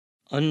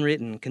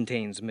Unwritten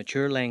contains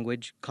mature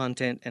language,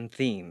 content, and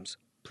themes.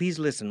 Please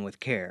listen with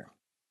care.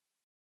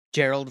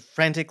 Gerald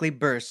frantically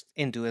bursts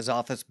into his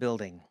office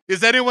building.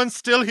 Is anyone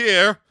still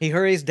here? He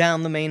hurries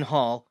down the main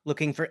hall,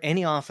 looking for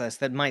any office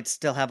that might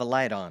still have a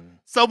light on.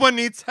 Someone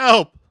needs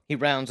help! He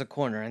rounds a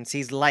corner and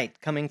sees light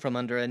coming from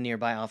under a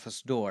nearby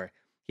office door.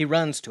 He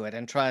runs to it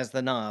and tries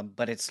the knob,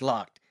 but it's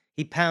locked.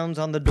 He pounds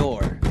on the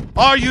door.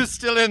 Are you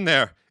still in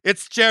there?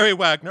 It's Jerry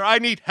Wagner. I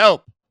need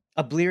help!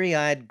 A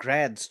bleary-eyed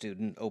grad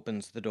student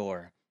opens the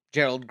door.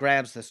 Gerald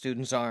grabs the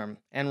student's arm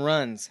and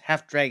runs,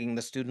 half dragging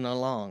the student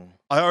along.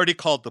 I already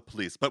called the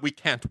police, but we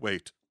can't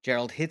wait.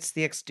 Gerald hits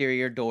the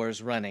exterior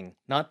doors running,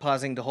 not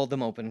pausing to hold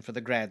them open for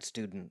the grad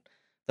student.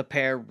 The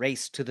pair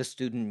race to the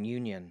student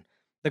union.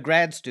 The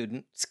grad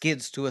student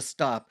skids to a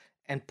stop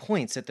and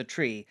points at the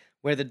tree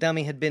where the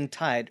dummy had been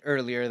tied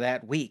earlier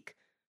that week.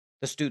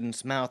 The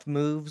student's mouth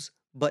moves,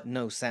 but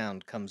no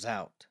sound comes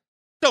out.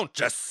 Don't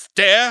just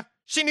stare!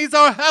 She needs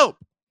our help!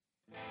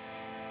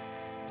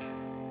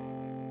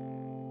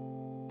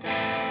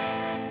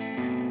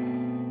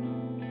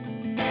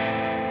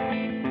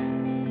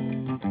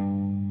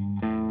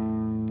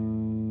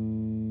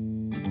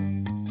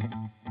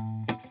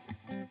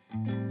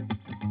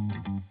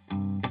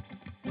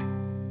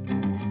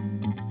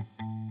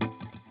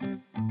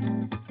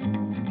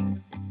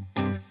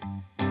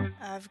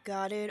 I've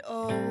got it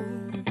all.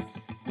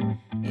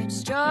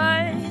 It's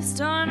just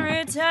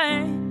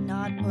unwritten,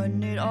 not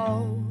putting it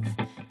off,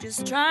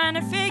 just trying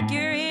to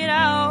figure it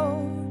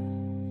out.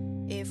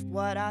 If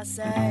what I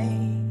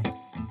say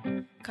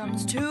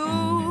comes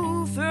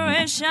to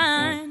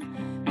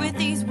fruition, with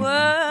these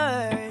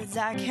words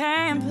I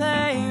can't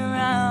play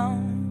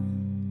around.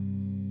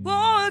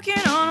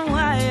 Walking on a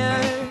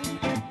wire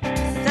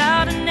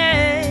without a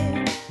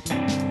net,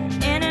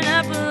 ending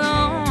up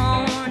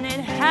alone,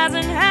 it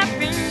hasn't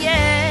happened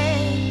yet.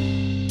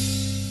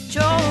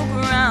 Joke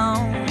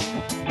around,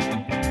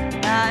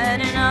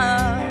 not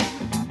enough.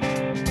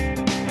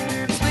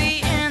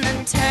 Sweeten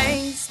the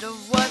taste of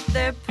what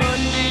they're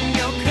putting in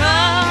your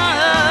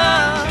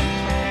cup.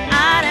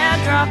 I'd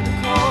have dropped the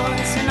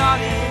course and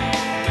all it.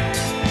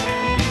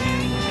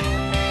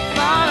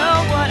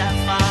 Follow what I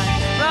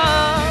find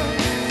rough.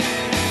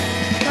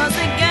 'Cause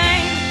the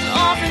game's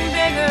often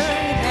bigger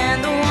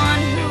than the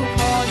one who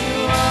called you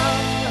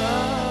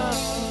up.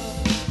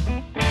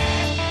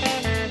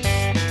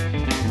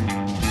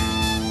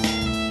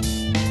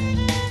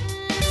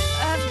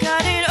 I've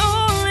got it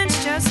all,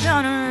 it's just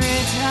unwritten.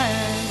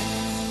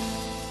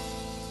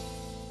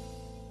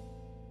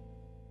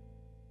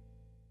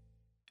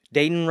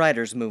 Dayton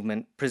Writers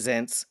Movement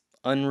presents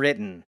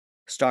Unwritten,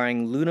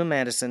 starring Luna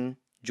Madison,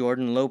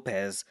 Jordan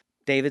Lopez,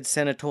 David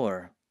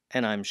Senator,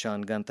 and I'm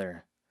Sean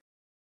Gunther.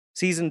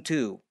 Season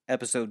 2,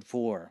 Episode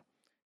 4,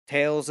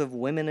 Tales of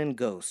Women and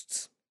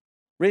Ghosts.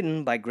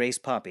 Written by Grace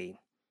Poppy.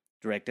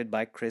 Directed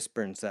by Chris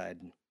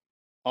Burnside.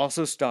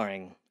 Also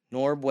starring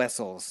Norb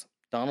Wessels,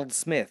 Donald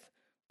Smith,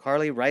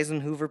 Carly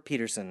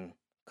Reisenhoover-Peterson,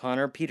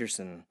 Connor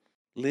Peterson,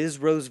 Liz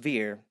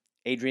Rosevear,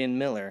 Adrian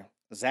Miller,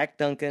 Zach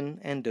Duncan,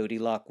 and Dodie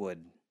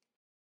Lockwood.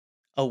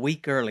 A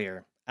week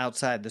earlier,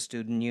 outside the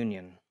student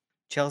union,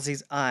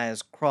 Chelsea's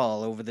eyes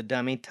crawl over the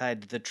dummy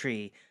tied to the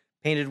tree,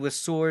 painted with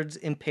swords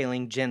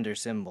impaling gender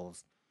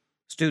symbols.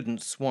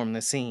 Students swarm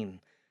the scene.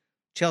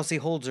 Chelsea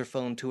holds her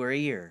phone to her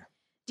ear.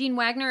 Dean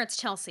Wagner, it's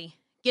Chelsea.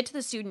 Get to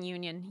the student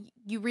union.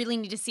 You really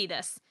need to see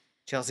this.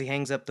 Chelsea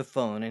hangs up the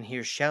phone and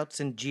hears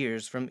shouts and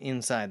jeers from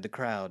inside the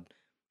crowd.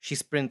 She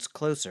sprints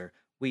closer,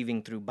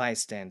 weaving through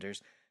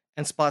bystanders,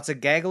 and spots a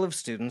gaggle of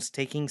students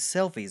taking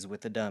selfies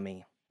with the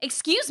dummy.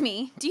 Excuse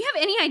me, do you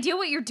have any idea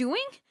what you're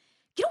doing?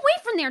 Get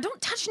away from there,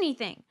 don't touch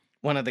anything.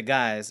 One of the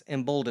guys,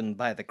 emboldened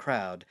by the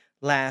crowd,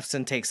 laughs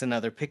and takes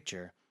another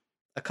picture.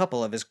 A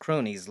couple of his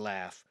cronies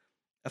laugh.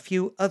 A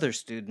few other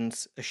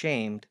students,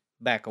 ashamed,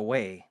 back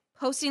away.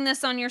 Posting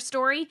this on your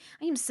story?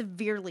 I am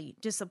severely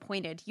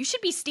disappointed. You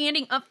should be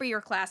standing up for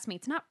your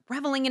classmates, not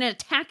reveling in an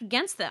attack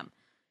against them.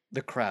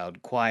 The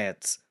crowd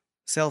quiets.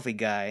 Selfie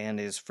guy and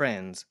his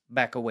friends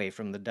back away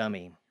from the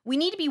dummy. We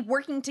need to be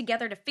working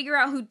together to figure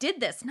out who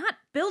did this, not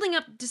building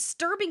up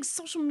disturbing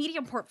social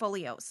media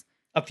portfolios.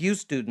 A few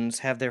students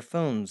have their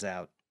phones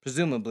out,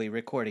 presumably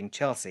recording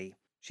Chelsea.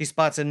 She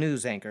spots a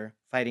news anchor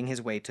fighting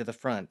his way to the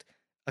front,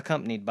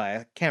 accompanied by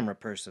a camera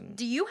person.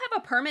 Do you have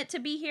a permit to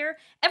be here?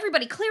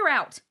 Everybody clear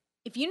out!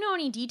 If you know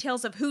any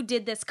details of who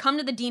did this, come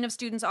to the Dean of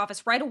Students'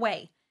 office right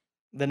away.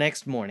 The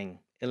next morning,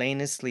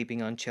 Elaine is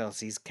sleeping on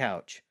Chelsea's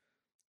couch.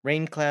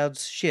 Rain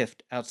clouds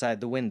shift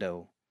outside the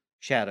window.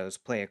 Shadows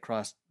play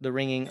across the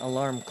ringing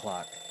alarm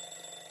clock.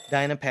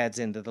 Dinah pads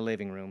into the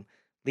living room,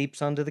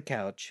 leaps onto the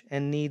couch,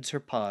 and kneads her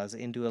paws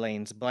into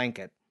Elaine's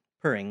blanket,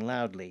 purring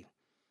loudly.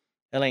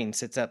 Elaine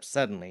sits up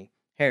suddenly,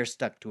 hair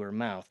stuck to her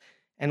mouth,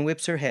 and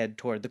whips her head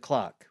toward the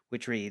clock,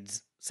 which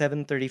reads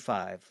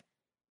 7:35.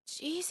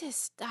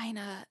 Jesus,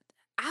 Dinah.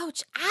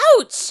 Ouch,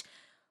 ouch!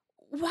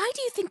 Why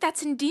do you think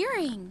that's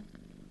endearing?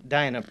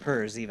 Dinah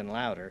purrs even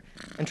louder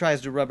and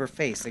tries to rub her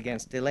face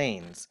against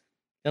Elaine's.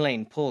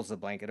 Elaine pulls the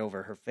blanket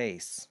over her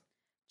face.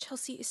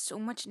 Chelsea is so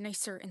much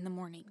nicer in the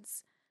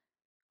mornings.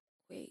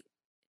 Wait,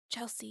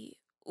 Chelsea,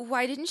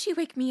 why didn't she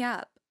wake me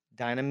up?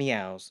 Dinah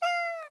meows,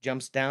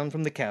 jumps down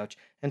from the couch,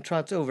 and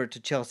trots over to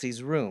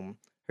Chelsea's room,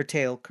 her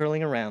tail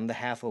curling around the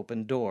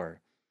half-open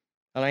door.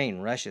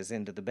 Elaine rushes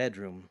into the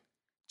bedroom.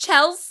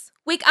 Chels,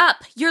 wake up!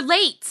 You're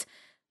late!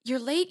 You're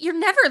late? You're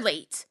never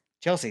late!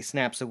 Chelsea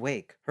snaps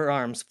awake, her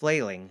arms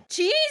flailing.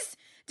 Cheese?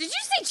 Did you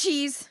say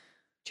cheese?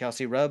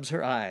 Chelsea rubs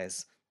her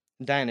eyes.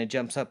 Dinah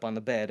jumps up on the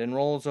bed and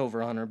rolls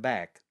over on her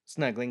back,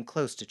 snuggling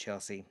close to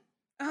Chelsea.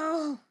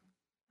 Oh,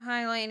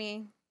 hi,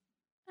 Lainey.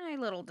 Hi,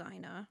 little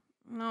Dinah.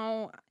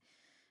 No,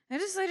 I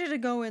decided to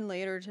go in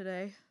later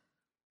today.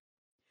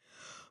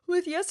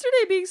 With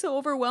yesterday being so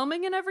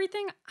overwhelming and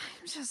everything,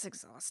 I'm just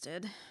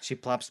exhausted. She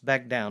plops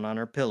back down on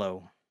her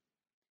pillow.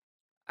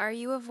 Are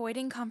you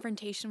avoiding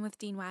confrontation with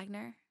Dean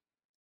Wagner?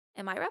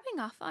 Am I rubbing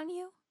off on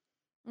you?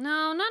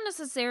 No, not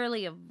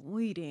necessarily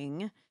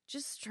avoiding,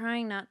 just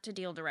trying not to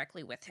deal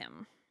directly with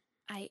him.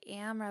 I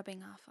am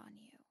rubbing off on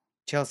you.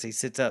 Chelsea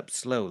sits up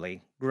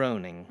slowly,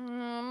 groaning.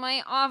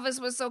 My office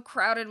was so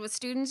crowded with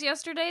students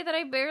yesterday that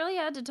I barely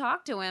had to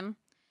talk to him.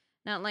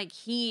 Not like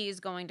he's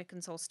going to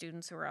console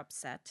students who are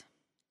upset.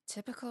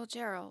 Typical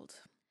Gerald.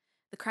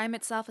 The crime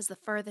itself is the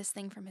furthest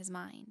thing from his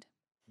mind.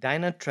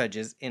 Dinah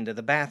trudges into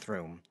the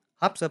bathroom,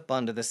 hops up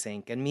onto the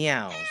sink, and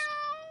meows.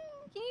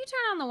 Can you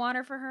turn on the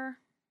water for her?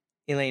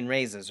 Elaine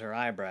raises her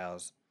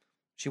eyebrows.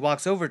 She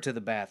walks over to the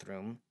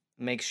bathroom,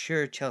 makes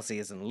sure Chelsea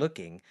isn't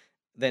looking,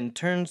 then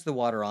turns the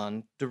water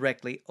on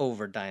directly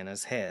over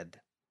Dinah's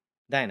head.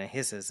 Dinah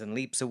hisses and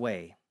leaps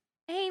away.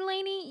 Hey,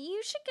 Lainey,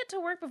 you should get to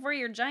work before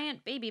your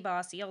giant baby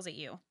boss yells at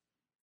you.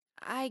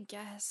 I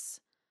guess.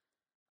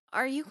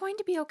 Are you going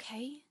to be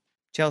okay?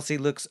 Chelsea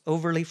looks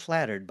overly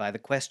flattered by the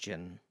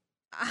question.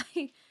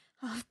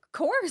 Of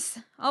course.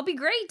 I'll be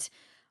great.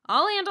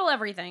 I'll handle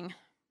everything.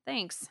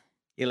 Thanks.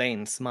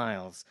 Elaine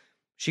smiles.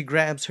 She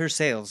grabs her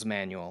sales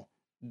manual,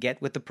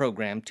 Get with the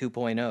Program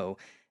 2.0,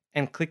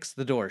 and clicks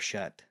the door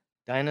shut.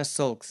 Dinah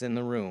sulks in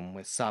the room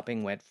with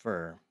sopping wet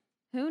fur.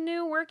 Who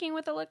knew working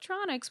with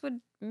electronics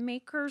would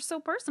make her so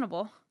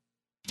personable?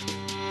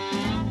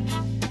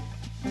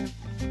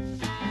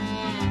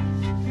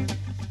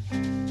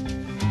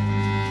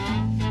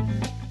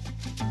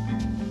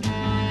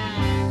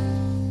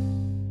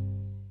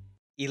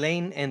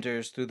 Elaine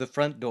enters through the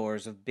front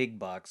doors of Big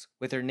Box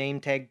with her name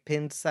tag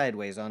pinned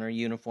sideways on her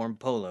uniform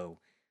polo.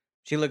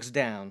 She looks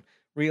down,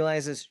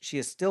 realizes she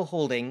is still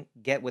holding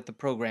Get with the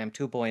Program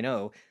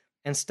 2.0,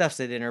 and stuffs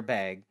it in her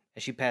bag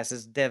as she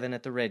passes Devin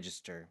at the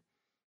register.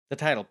 The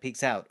title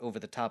peeks out over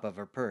the top of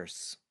her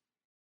purse.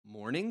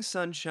 Morning,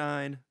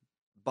 sunshine.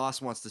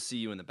 Boss wants to see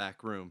you in the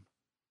back room.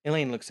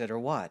 Elaine looks at her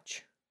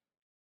watch.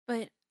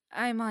 But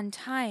I'm on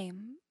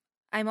time.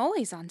 I'm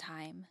always on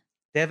time.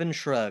 Devin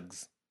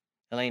shrugs.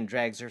 Elaine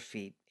drags her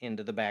feet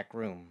into the back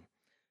room.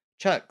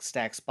 Chuck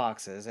stacks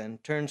boxes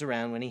and turns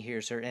around when he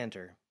hears her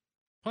enter.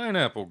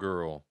 Pineapple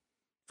Girl,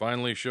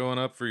 finally showing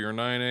up for your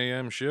 9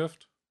 a.m.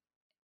 shift?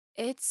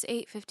 It's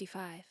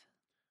 8:55.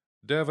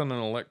 Devin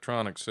and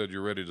Electronics said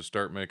you're ready to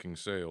start making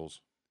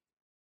sales.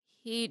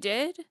 He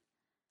did?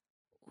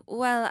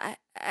 Well,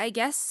 I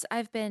guess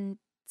I've been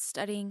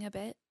studying a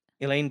bit.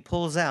 Elaine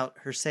pulls out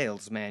her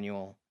sales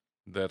manual.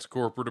 That's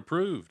corporate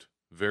approved.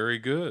 Very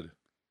good.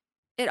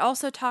 It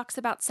also talks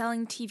about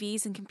selling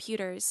TVs and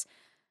computers.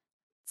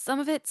 Some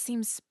of it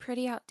seems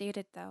pretty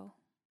outdated, though.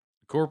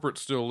 Corporate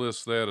still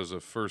lists that as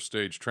a first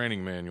stage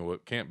training manual.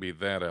 It can't be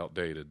that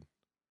outdated.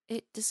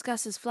 It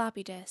discusses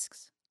floppy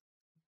disks.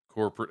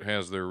 Corporate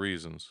has their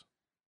reasons.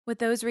 Would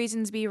those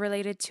reasons be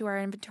related to our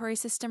inventory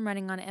system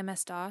running on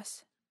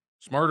MS-DOS?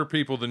 Smarter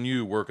people than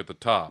you work at the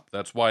top.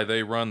 That's why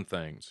they run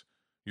things.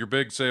 Your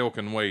big sale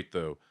can wait,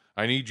 though.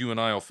 I need you in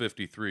aisle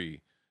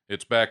 53.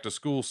 It's back to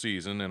school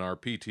season, and our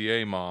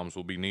PTA moms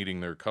will be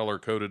needing their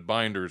color-coded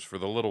binders for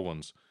the little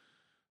ones.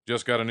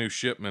 Just got a new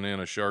shipment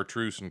in, a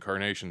chartreuse and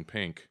carnation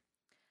pink.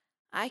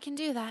 I can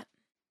do that.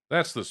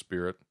 That's the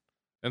spirit.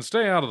 And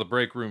stay out of the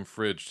break room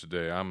fridge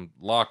today. I'm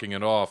locking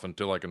it off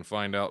until I can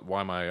find out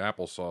why my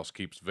applesauce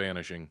keeps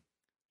vanishing.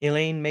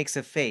 Elaine makes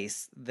a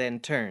face,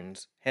 then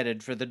turns,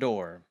 headed for the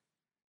door.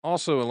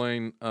 Also,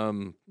 Elaine,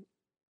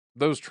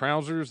 those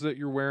trousers that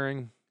you're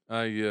wearing,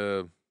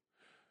 well,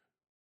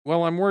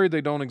 I'm worried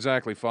they don't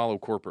exactly follow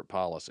corporate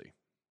policy.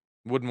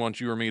 Wouldn't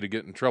want you or me to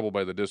get in trouble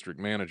by the district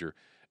manager.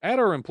 Add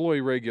our employee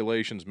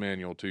regulations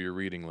manual to your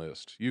reading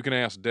list. You can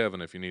ask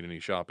Devin if you need any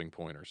shopping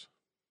pointers.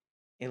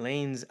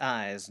 Elaine's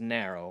eyes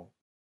narrow.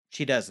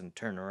 She doesn't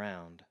turn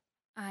around.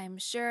 I'm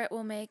sure it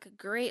will make a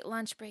great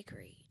lunch break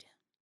read.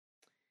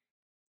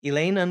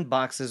 Elaine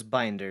unboxes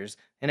binders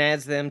and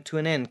adds them to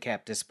an end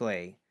cap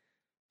display.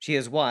 She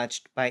is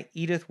watched by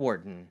Edith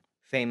Wharton,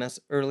 famous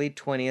early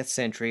 20th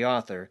century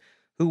author,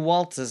 who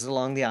waltzes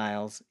along the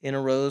aisles in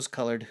a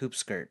rose-colored hoop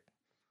skirt.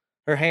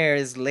 Her hair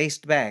is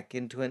laced back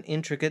into an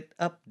intricate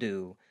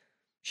updo.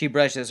 She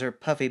brushes her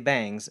puffy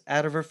bangs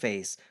out of her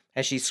face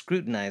as she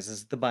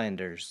scrutinizes the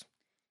binders.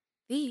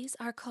 These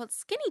are called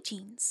skinny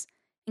jeans.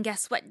 And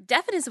guess what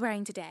Devin is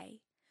wearing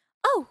today?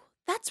 Oh,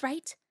 that's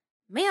right.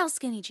 Male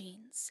skinny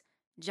jeans.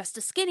 Just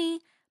as skinny,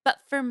 but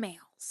for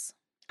males.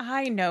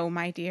 I know,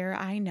 my dear,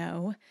 I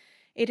know.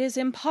 It is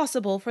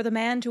impossible for the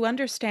man to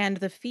understand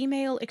the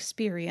female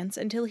experience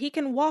until he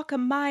can walk a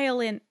mile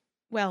in,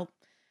 well,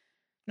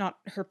 not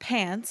her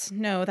pants.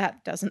 No,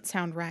 that doesn't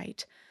sound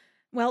right.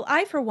 Well,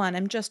 I, for one,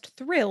 am just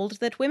thrilled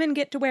that women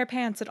get to wear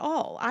pants at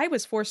all. I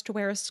was forced to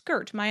wear a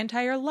skirt my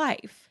entire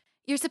life.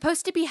 You're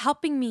supposed to be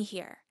helping me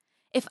here.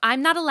 If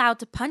I'm not allowed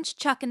to punch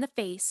Chuck in the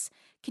face,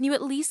 can you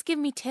at least give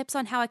me tips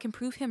on how I can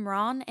prove him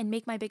wrong and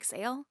make my big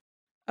sale?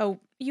 Oh,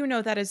 you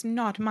know that is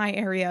not my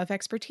area of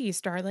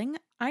expertise, darling.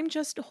 I'm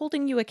just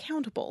holding you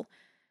accountable.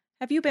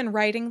 Have you been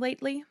writing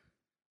lately?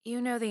 You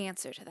know the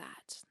answer to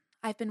that.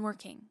 I've been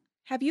working.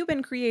 Have you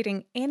been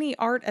creating any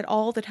art at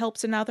all that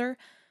helps another?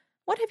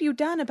 What have you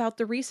done about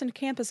the recent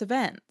campus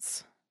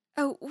events?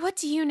 Oh, what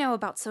do you know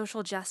about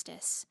social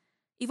justice?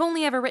 You've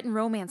only ever written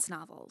romance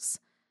novels.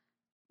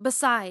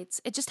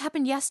 Besides, it just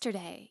happened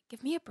yesterday.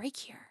 Give me a break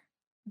here.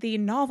 The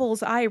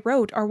novels I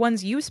wrote are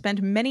ones you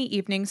spent many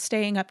evenings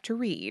staying up to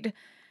read.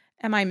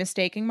 Am I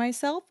mistaking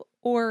myself,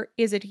 or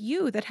is it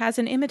you that has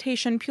an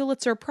imitation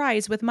Pulitzer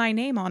Prize with my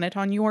name on it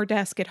on your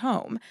desk at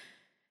home?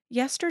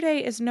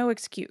 Yesterday is no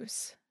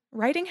excuse.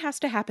 Writing has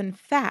to happen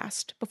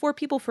fast before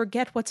people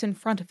forget what's in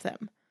front of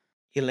them.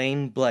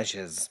 Elaine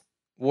blushes.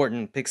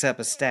 Wharton picks up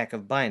a stack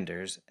of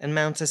binders and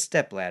mounts a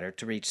stepladder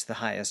to reach the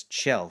highest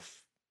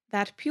shelf.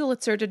 That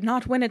Pulitzer did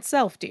not win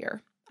itself,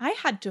 dear. I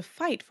had to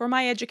fight for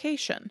my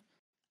education.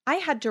 I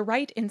had to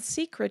write in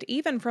secret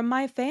even from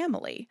my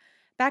family.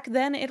 Back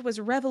then, it was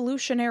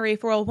revolutionary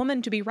for a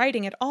woman to be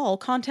writing at all,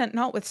 content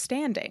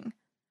notwithstanding.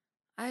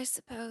 I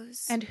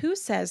suppose. And who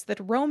says that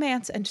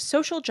romance and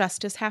social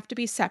justice have to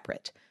be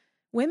separate?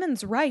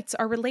 Women's rights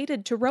are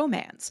related to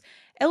romance.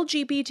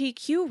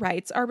 LGBTQ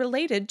rights are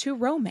related to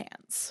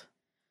romance.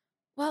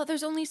 Well,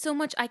 there's only so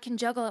much I can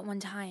juggle at one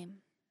time.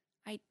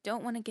 I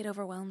don't want to get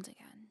overwhelmed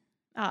again.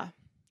 Ah,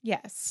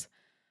 yes.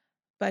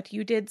 But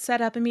you did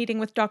set up a meeting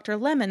with Dr.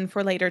 Lemon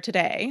for later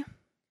today.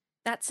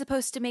 That's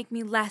supposed to make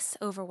me less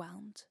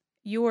overwhelmed.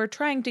 You're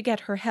trying to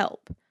get her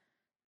help.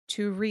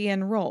 To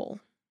re-enroll.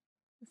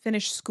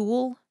 Finish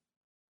school?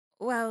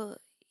 Well,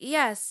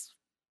 yes,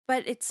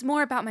 but it's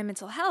more about my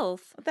mental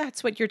health.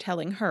 That's what you're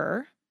telling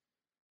her.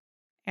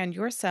 And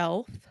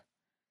yourself.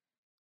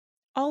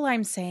 All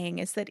I'm saying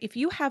is that if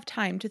you have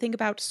time to think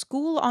about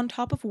school on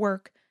top of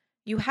work,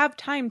 you have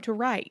time to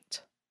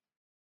write.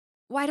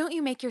 Why don't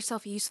you make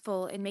yourself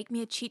useful and make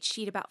me a cheat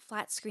sheet about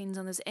flat screens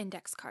on those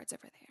index cards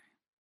over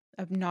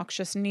there?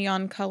 Obnoxious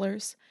neon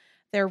colors.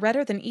 They're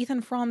redder than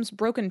Ethan Fromm's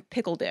broken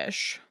pickle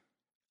dish.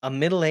 A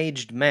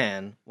middle-aged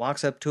man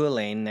walks up to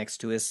Elaine next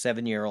to his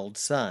 7-year-old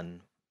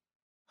son.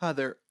 Hi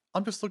there.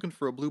 I'm just looking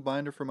for a blue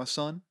binder for my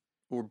son.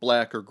 Or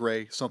black or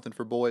gray, something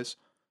for boys.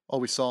 All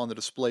we saw on the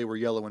display were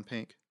yellow and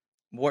pink.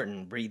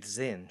 Wharton breathes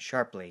in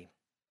sharply.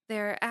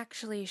 They're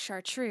actually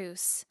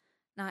chartreuse,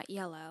 not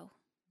yellow.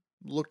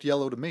 Looked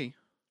yellow to me.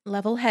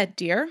 Level head,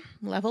 dear.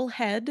 Level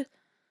head.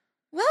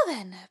 Well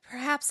then,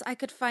 perhaps I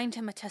could find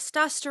him a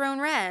testosterone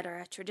red or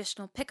a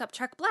traditional pickup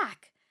truck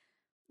black.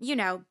 You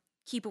know,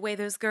 keep away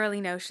those girly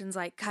notions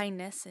like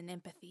kindness and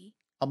empathy.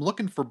 I'm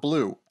looking for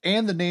blue,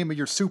 and the name of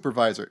your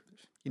supervisor.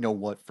 You know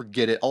what,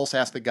 forget it. I'll just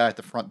ask the guy at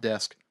the front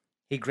desk.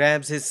 He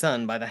grabs his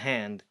son by the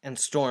hand and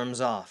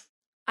storms off.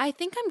 I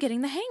think I'm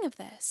getting the hang of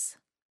this.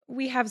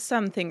 We have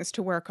some things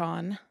to work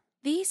on.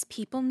 These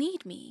people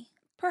need me.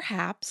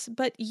 Perhaps,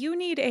 but you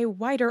need a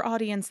wider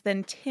audience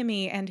than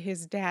Timmy and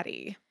his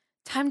daddy.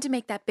 Time to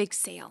make that big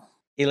sale.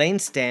 Elaine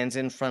stands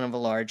in front of a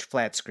large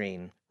flat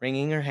screen,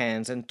 wringing her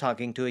hands and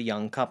talking to a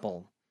young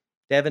couple.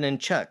 Devin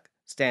and Chuck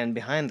stand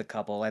behind the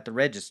couple at the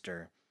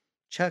register.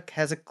 Chuck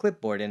has a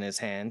clipboard in his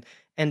hand,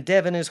 and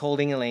Devin is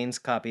holding Elaine's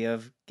copy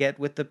of Get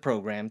With the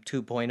Program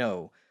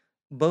 2.0.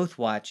 Both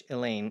watch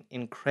Elaine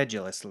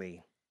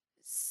incredulously.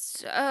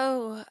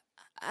 So,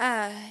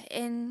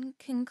 in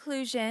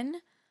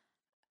conclusion,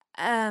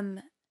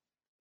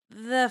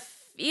 the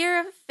fear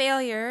of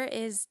failure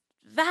is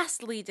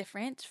vastly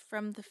different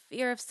from the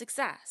fear of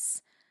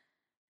success.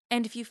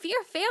 And if you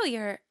fear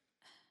failure,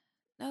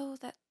 no,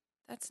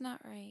 that's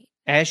not right.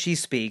 As she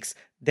speaks,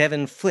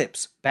 Devin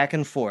flips back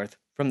and forth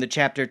from the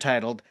chapter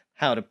titled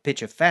How to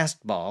Pitch a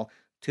Fastball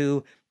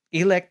to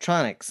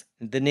Electronics,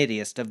 the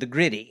Nittiest of the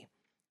Gritty.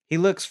 He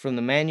looks from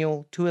the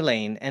manual to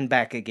Elaine and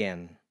back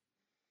again.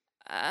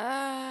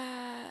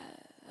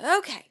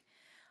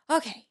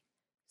 Okay.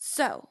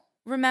 So,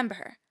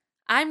 remember,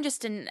 I'm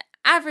just an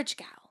average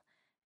gal.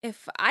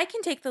 If I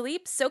can take the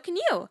leap, so can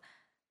you.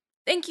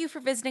 Thank you for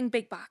visiting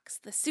Big Box,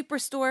 the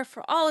superstore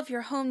for all of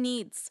your home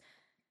needs,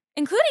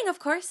 including, of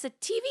course, a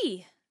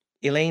TV.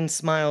 Elaine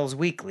smiles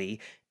weakly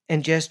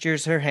and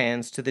gestures her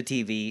hands to the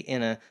TV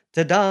in a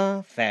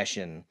ta-da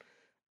fashion.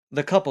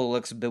 The couple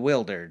looks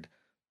bewildered.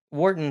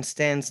 Wharton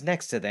stands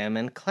next to them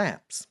and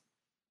claps.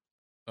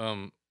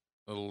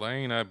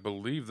 Elaine, I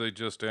believe they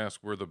just asked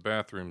where the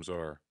bathrooms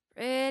are.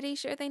 Pretty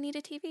sure they need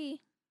a TV.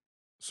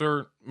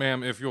 Sir,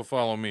 ma'am, if you'll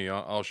follow me,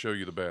 I'll show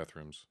you the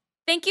bathrooms.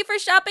 Thank you for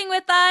shopping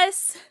with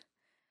us.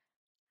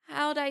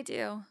 How'd I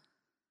do?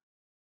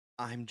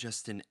 I'm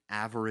just an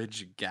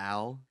average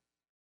gal.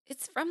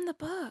 It's from the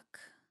book.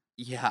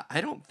 Yeah,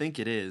 I don't think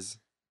it is.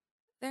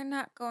 They're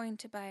not going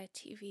to buy a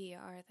TV,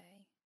 are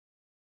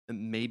they?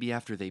 Maybe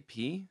after they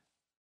pee?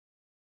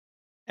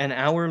 An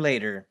hour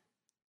later,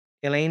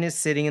 Elaine is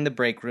sitting in the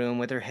break room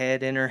with her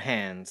head in her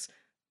hands.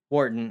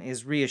 Wharton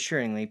is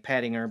reassuringly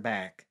patting her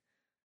back.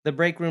 The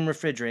break room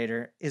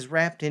refrigerator is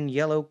wrapped in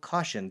yellow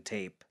caution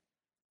tape.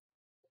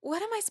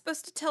 What am I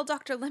supposed to tell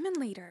Dr. Lemon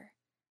later?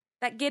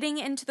 That getting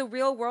into the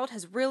real world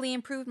has really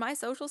improved my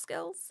social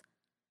skills?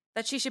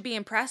 That she should be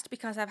impressed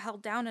because I've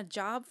held down a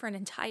job for an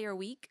entire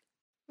week?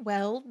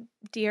 Well,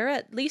 dear,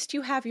 at least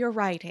you have your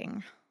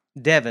writing.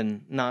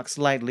 Devon knocks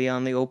lightly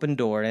on the open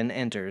door and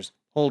enters,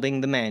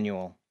 holding the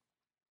manual.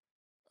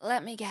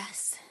 Let me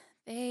guess.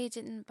 They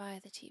didn't buy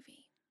the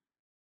TV.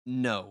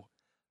 No.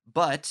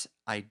 But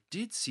I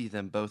did see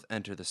them both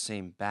enter the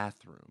same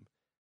bathroom.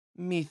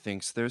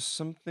 Methinks there's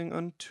something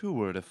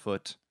untoward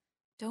afoot.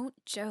 Don't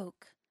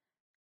joke.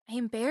 I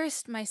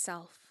embarrassed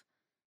myself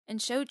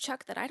and showed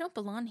Chuck that I don't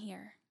belong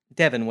here.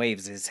 Devon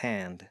waves his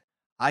hand.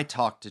 I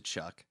talked to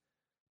Chuck.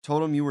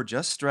 Told him you were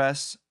just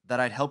stressed, that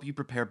I'd help you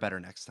prepare better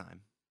next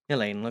time.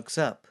 Elaine looks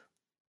up.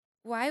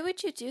 Why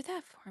would you do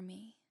that for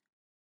me?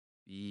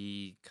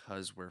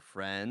 Because we're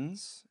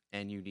friends,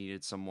 and you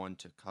needed someone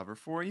to cover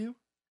for you?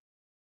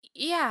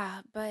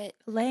 Yeah, but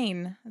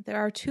Elaine, there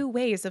are two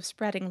ways of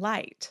spreading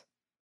light.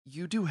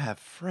 You do have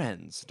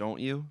friends, don't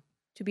you?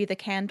 To be the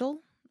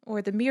candle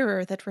or the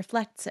mirror that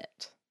reflects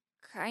it.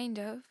 kind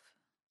of.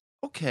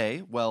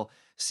 Okay, well,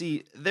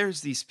 see,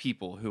 there's these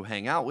people who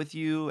hang out with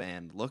you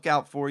and look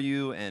out for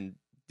you and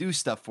do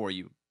stuff for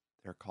you.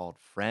 They're called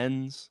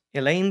friends.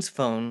 Elaine's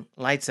phone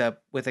lights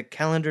up with a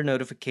calendar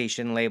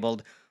notification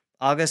labeled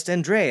August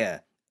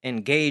Andrea,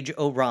 Engage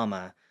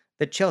Orama,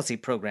 that Chelsea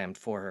programmed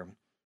for her.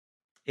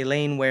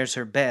 Elaine wears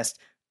her best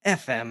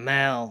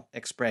FML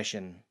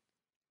expression.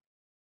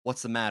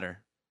 What's the matter?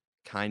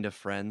 Kind of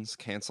friends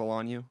cancel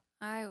on you?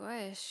 I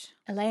wish.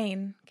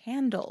 Elaine,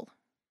 candle.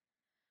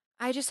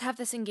 I just have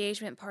this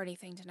engagement party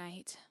thing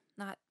tonight.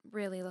 Not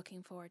really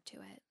looking forward to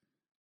it.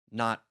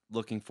 Not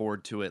looking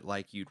forward to it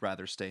like you'd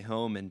rather stay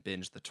home and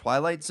binge The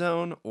Twilight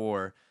Zone,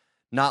 or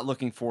not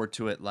looking forward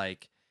to it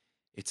like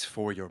it's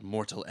for your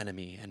mortal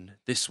enemy and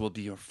this will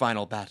be your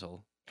final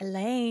battle?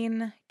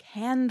 Elaine,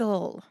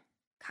 candle.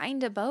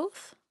 Kinda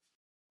both?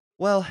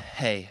 Well,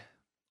 hey,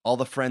 all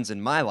the friends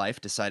in my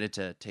life decided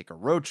to take a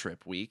road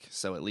trip week,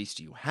 so at least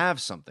you have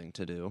something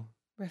to do.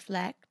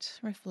 Reflect,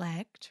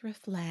 reflect,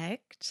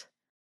 reflect.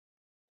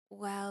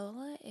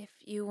 Well, if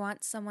you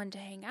want someone to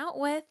hang out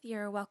with,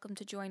 you're welcome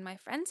to join my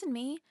friends and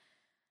me.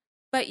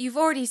 But you've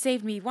already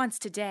saved me once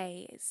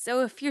today,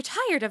 so if you're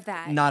tired of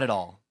that... Not at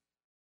all.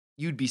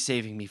 You'd be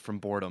saving me from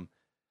boredom.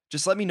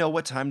 Just let me know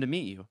what time to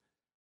meet you.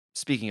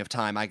 Speaking of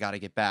time, I gotta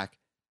get back.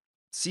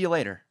 See you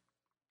later.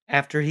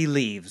 After he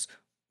leaves,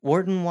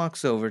 Wharton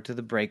walks over to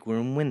the break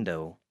room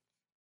window.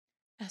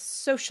 A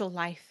social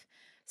life.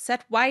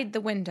 Set wide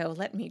the window,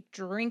 let me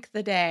drink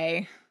the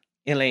day.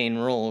 Elaine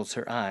rolls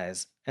her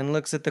eyes and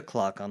looks at the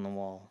clock on the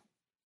wall.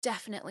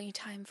 Definitely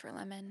time for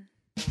lemon.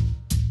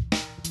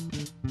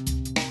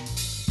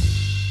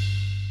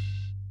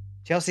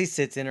 Chelsea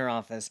sits in her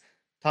office,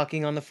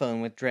 talking on the phone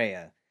with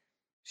Drea.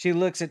 She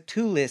looks at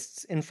two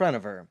lists in front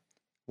of her.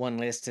 One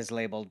list is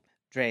labeled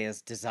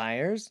Drea's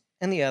Desires,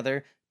 and the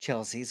other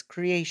Chelsea's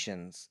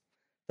Creations.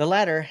 The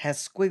latter has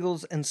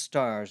squiggles and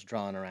stars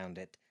drawn around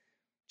it.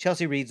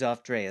 Chelsea reads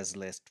off Drea's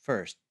list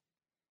first.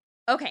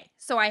 Okay,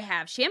 so I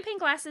have champagne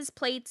glasses,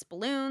 plates,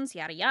 balloons,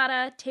 yada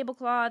yada,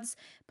 tablecloths,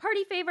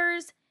 party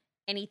favors.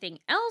 Anything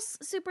else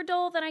super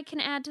dull that I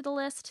can add to the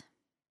list?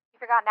 You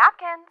forgot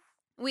napkins.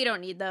 We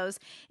don't need those.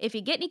 If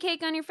you get any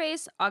cake on your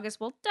face, August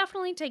will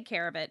definitely take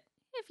care of it.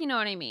 If you know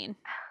what I mean.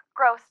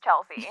 Gross,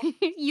 Chelsea.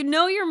 You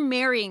know you're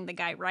marrying the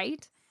guy,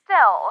 right?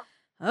 Still.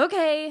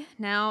 Okay,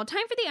 now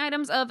time for the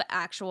items of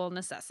actual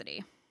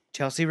necessity.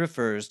 Chelsea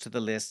refers to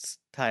the lists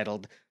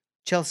titled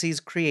Chelsea's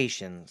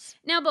Creations.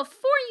 Now,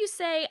 before you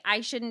say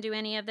I shouldn't do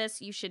any of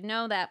this, you should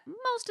know that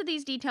most of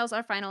these details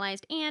are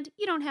finalized and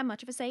you don't have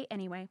much of a say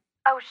anyway.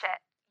 Oh shit,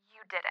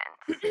 you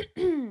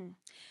didn't.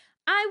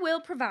 I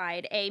will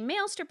provide a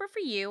male stripper for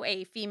you,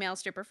 a female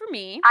stripper for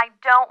me. I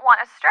don't want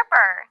a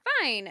stripper.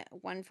 Fine,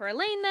 one for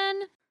Elaine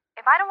then.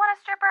 If I don't want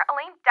a stripper,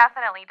 Elaine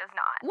definitely does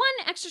not.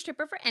 One extra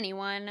stripper for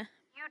anyone.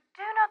 You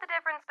do know the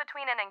difference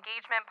between an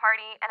engagement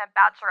party and a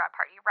bachelorette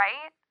party,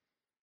 right?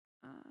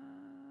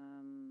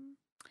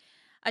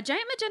 A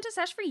giant magenta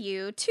sash for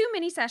you, 2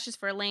 mini sashes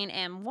for Elaine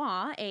and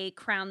moi, a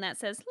crown that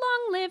says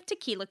Long Live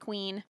Tequila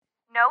Queen.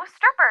 No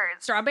strippers.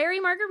 Strawberry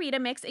margarita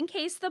mix in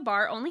case the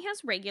bar only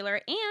has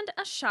regular, and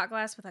a shot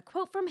glass with a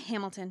quote from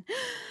Hamilton.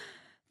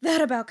 That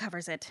about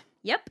covers it.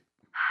 Yep.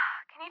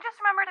 Can you just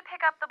remember to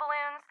pick up the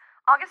balloons?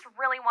 August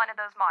really wanted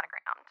those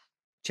monogrammed.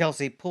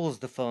 Chelsea pulls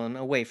the phone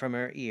away from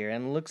her ear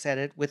and looks at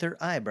it with her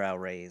eyebrow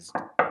raised.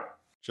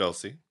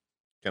 Chelsea,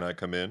 can I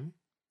come in?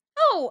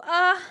 Oh,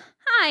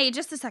 hi,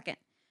 just a second.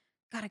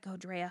 Gotta go,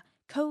 Drea.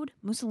 Code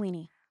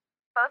Mussolini.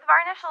 Both of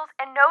our initials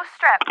and no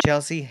strip.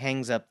 Chelsea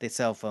hangs up the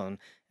cell phone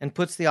and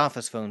puts the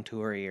office phone to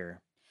her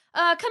ear.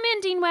 Come in,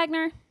 Dean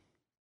Wagner.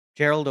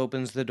 Gerald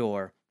opens the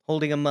door,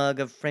 holding a mug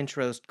of French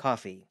roast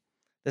coffee.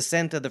 The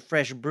scent of the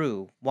fresh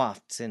brew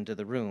wafts into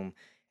the room,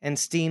 and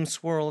steam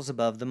swirls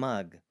above the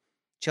mug.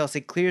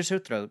 Chelsea clears her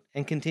throat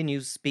and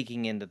continues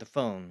speaking into the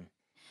phone.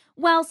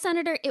 Well,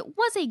 Senator, it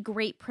was a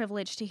great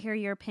privilege to hear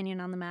your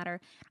opinion on the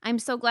matter. I'm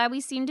so glad we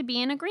seem to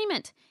be in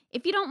agreement.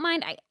 If you don't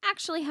mind, I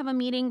actually have a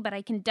meeting, but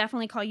I can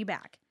definitely call you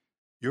back.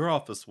 Your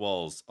office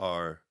walls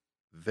are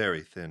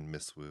very thin,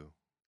 Miss Wu.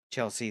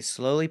 Chelsea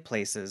slowly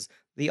places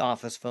the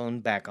office phone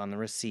back on the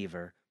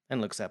receiver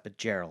and looks up at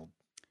Gerald.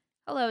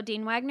 Hello,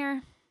 Dean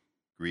Wagner.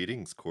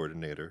 Greetings,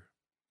 Coordinator.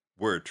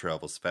 Word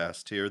travels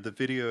fast here. The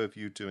video of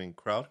you doing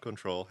crowd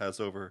control has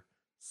over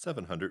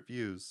 700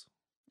 views.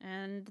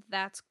 And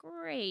that's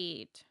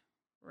great,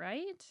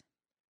 right?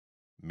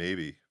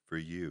 Maybe for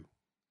you.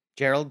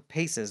 Gerald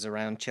paces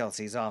around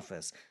Chelsea's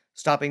office,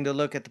 stopping to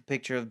look at the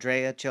picture of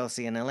Drea,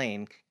 Chelsea, and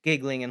Elaine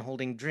giggling and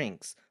holding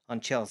drinks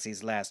on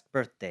Chelsea's last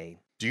birthday.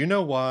 Do you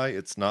know why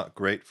it's not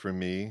great for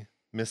me,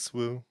 Miss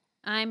Wu?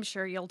 I'm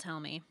sure you'll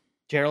tell me.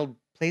 Gerald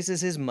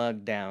places his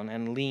mug down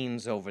and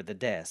leans over the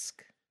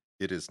desk.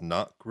 It is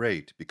not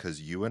great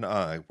because you and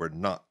I were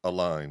not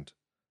aligned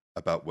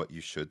about what you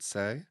should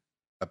say,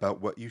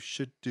 about what you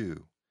should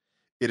do.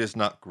 It is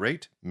not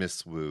great,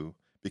 Miss Wu,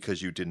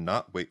 because you did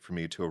not wait for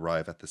me to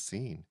arrive at the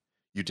scene.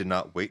 You did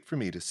not wait for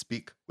me to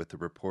speak with the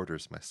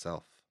reporters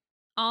myself.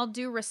 All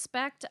due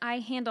respect, I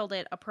handled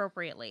it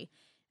appropriately.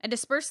 I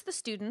dispersed the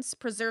students,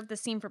 preserved the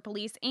scene for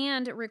police,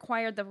 and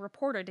required the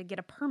reporter to get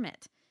a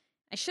permit.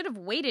 I should have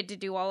waited to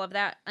do all of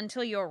that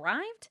until you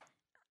arrived.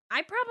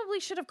 I probably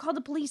should have called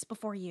the police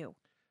before you.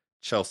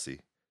 Chelsea,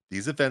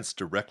 these events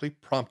directly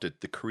prompted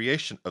the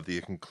creation of the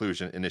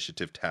Conclusion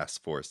Initiative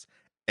Task Force.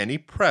 Any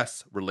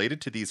press related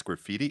to these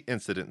graffiti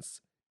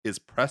incidents is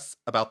press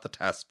about the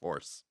task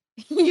force.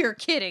 You're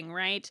kidding,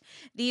 right?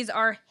 These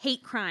are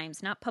hate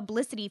crimes, not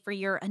publicity for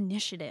your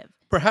initiative.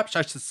 Perhaps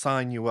I should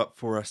sign you up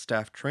for a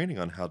staff training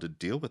on how to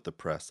deal with the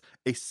press,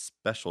 a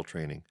special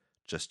training.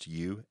 Just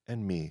you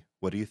and me.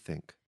 What do you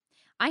think?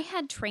 I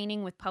had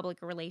training with public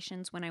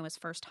relations when I was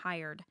first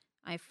hired.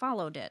 I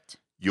followed it.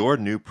 Your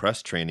new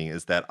press training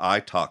is that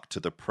I talk to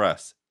the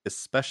press,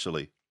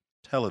 especially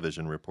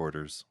television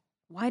reporters.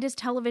 Why does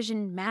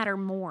television matter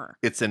more?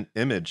 It's an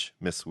image,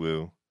 Miss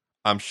Wu.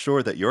 I'm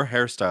sure that your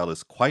hairstyle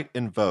is quite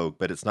in vogue,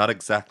 but it's not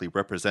exactly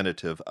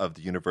representative of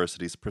the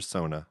university's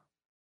persona.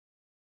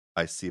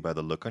 I see by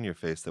the look on your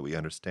face that we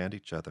understand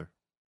each other.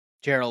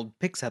 Gerald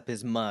picks up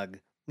his mug,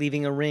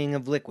 leaving a ring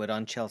of liquid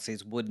on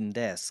Chelsea's wooden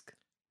desk.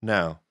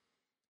 Now,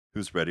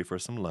 who's ready for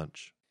some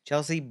lunch?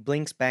 Chelsea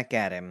blinks back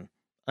at him,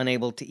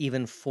 unable to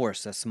even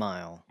force a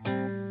smile.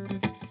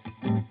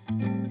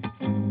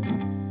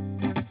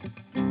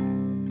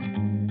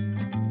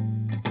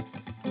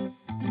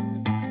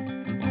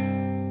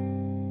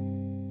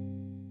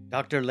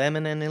 Dr.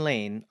 Lemon and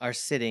Elaine are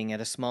sitting at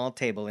a small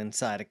table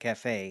inside a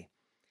cafe.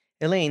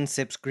 Elaine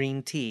sips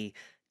green tea,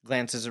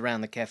 glances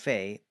around the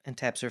cafe, and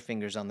taps her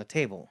fingers on the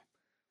table.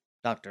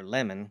 Dr.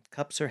 Lemon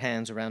cups her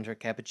hands around her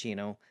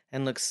cappuccino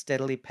and looks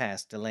steadily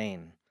past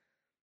Elaine.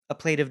 A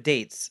plate of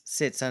dates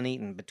sits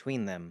uneaten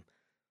between them.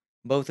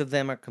 Both of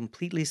them are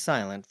completely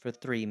silent for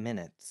 3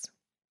 minutes.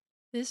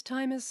 This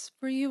time is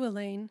for you,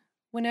 Elaine,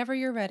 whenever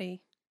you're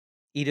ready.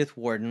 Edith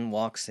Warden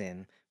walks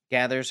in,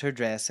 gathers her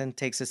dress, and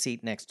takes a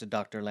seat next to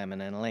Dr.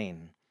 Lemon and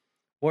Elaine.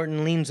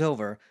 Warden leans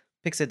over,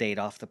 picks a date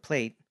off the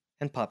plate,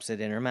 and pops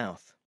it in her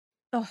mouth.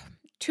 Oh,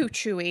 too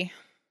chewy.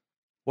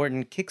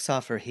 Warden kicks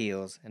off her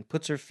heels and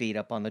puts her feet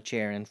up on the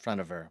chair in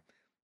front of her.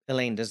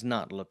 Elaine does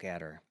not look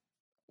at her.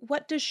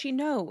 What does she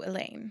know,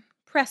 Elaine?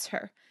 Press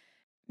her.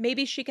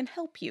 Maybe she can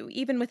help you,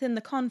 even within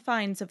the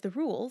confines of the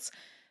rules.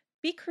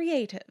 Be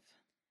creative.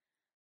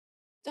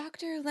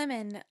 Dr.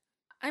 Lemon,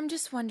 I'm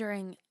just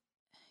wondering,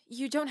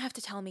 you don't have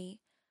to tell me,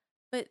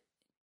 but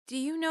do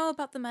you know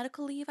about the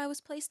medical leave I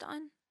was placed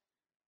on?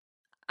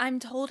 I'm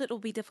told it will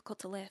be difficult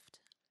to lift.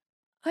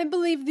 I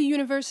believe the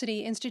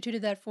university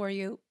instituted that for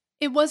you.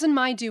 It wasn't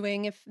my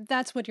doing, if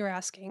that's what you're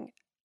asking.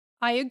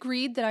 I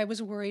agreed that I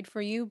was worried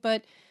for you,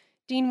 but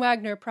Dean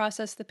Wagner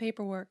processed the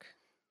paperwork.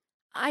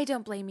 I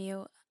don't blame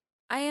you.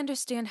 I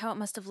understand how it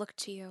must have looked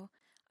to you.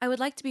 I would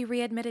like to be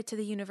readmitted to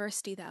the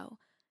university, though,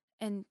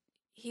 and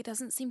he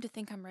doesn't seem to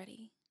think I'm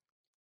ready.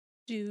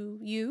 Do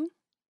you?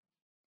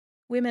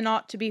 Women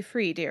ought to be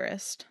free,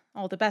 dearest.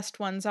 All the best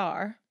ones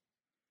are.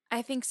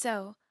 I think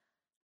so.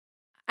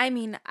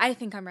 I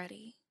think I'm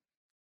ready.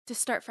 To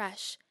start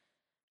fresh.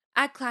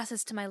 Add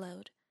classes to my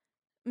load.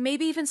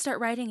 Maybe even start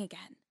writing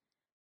again.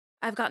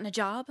 I've gotten a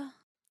job.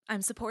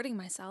 I'm supporting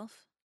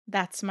myself.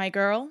 That's my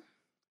girl.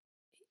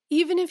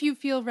 Even if you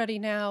feel ready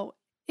now,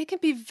 it can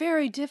be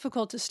very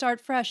difficult to start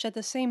fresh at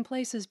the same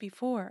place as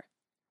before.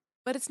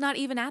 But it's not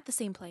even at the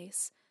same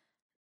place.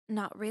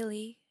 Not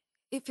really.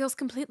 It feels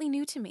completely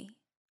new to me.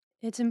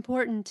 It's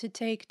important to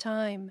take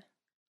time.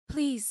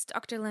 Please,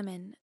 Dr.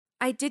 Lemon,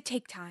 I did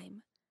take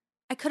time.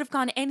 I could have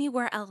gone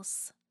anywhere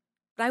else,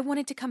 but I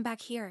wanted to come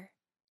back here.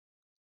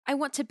 I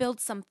want to build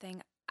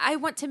something. I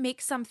want to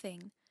make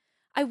something.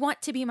 I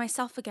want to be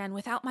myself again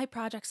without my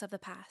projects of the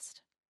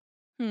past.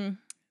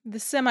 The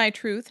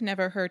semi-truth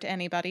never hurt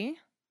anybody.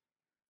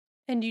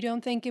 And you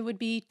don't think it would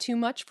be too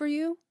much for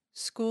you?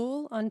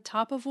 School on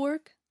top of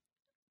work?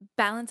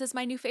 Balance is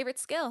my new favorite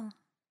skill.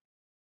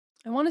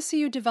 I want to see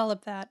you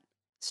develop that.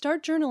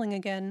 Start journaling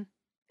again.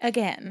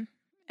 Again,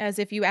 as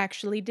if you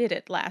actually did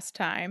it last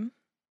time.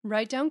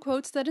 Write down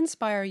quotes that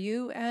inspire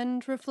you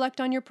and reflect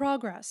on your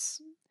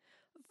progress.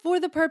 For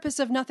the purpose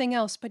of nothing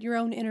else but your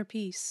own inner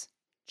peace.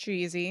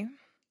 Cheesy.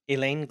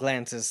 Elaine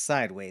glances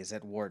sideways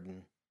at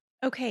Warden.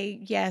 Okay,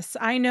 yes,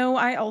 I know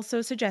I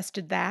also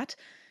suggested that.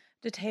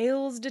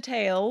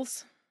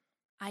 Details.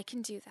 I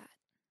can do that.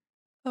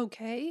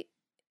 Okay.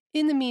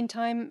 In the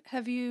meantime,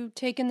 have you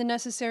taken the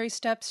necessary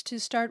steps to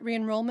start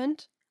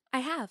re-enrollment? I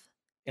have.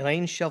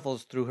 Elaine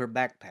shuffles through her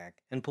backpack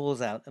and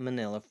pulls out a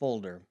manila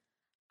folder.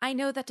 I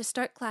know that to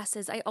start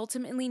classes, I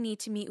ultimately need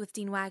to meet with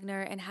Dean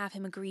Wagner and have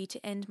him agree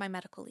to end my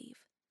medical leave.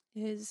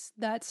 Is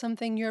that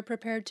something you're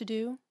prepared to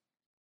do?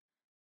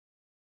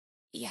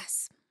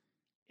 Yes.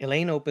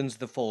 Elaine opens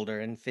the folder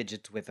and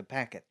fidgets with a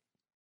packet.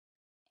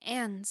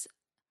 And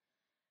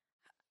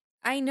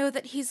I know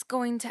that he's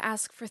going to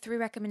ask for 3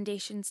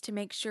 recommendations to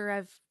make sure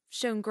I've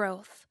shown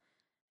growth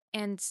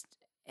and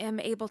am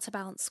able to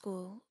balance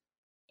school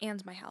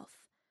and my health.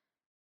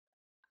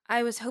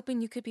 I was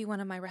hoping you could be one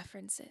of my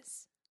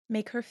references.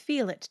 Make her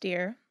feel it,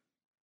 dear.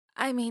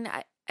 I mean,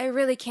 I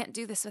really can't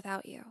do this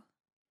without you.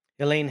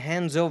 Elaine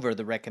hands over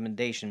the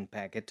recommendation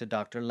packet to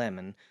Dr.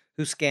 Lemon,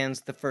 who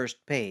scans the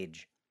first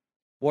page.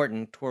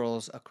 Wharton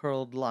twirls a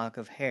curled lock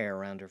of hair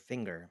around her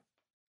finger.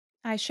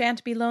 I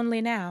shan't be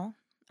lonely now.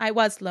 I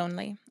was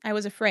lonely. I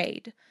was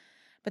afraid.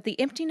 But the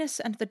emptiness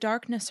and the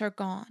darkness are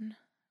gone.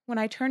 When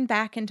I turn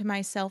back into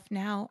myself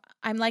now,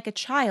 I'm like a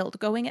child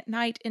going at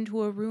night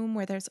into a room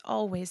where there's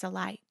always a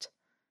light.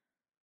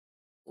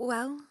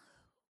 Well,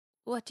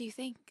 what do you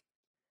think?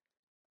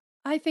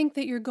 I think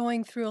that you're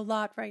going through a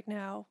lot right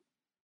now,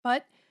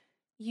 but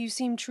you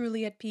seem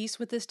truly at peace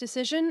with this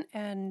decision,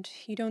 and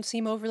you don't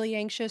seem overly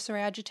anxious or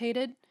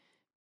agitated.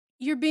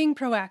 You're being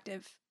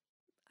proactive.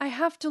 I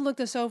have to look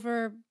this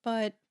over,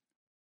 but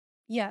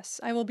yes,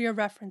 I will be a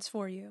reference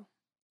for you.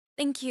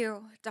 Thank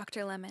you,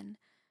 Dr. Lemon.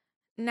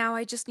 Now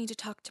I just need to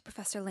talk to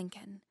Professor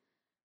Lincoln.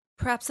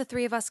 Perhaps the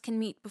 3 of us can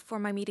meet before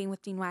my meeting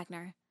with Dean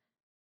Wagner,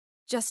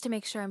 just to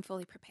make sure I'm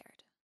fully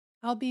prepared.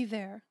 I'll be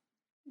there.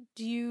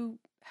 Do you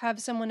have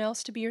someone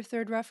else to be your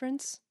third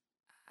reference?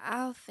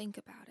 I'll think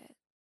about it.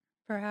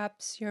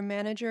 Perhaps your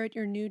manager at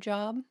your new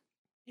job?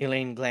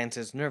 Elaine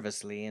glances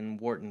nervously in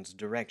Wharton's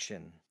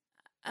direction.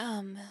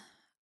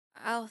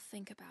 I'll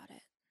think about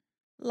it.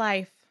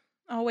 Life.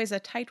 Always a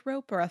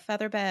tightrope or a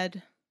feather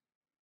bed.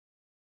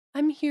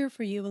 I'm here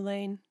for you,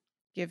 Elaine.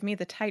 Give me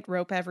the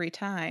tightrope every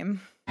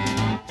time.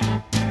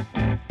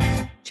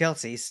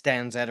 Chelsea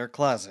stands at her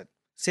closet,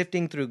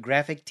 sifting through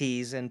graphic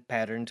tees and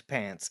patterned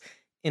pants,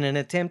 in an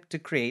attempt to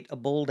create a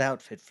bold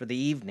outfit for the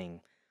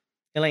evening.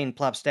 Elaine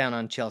plops down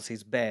on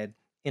Chelsea's bed,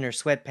 in her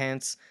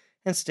sweatpants,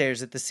 and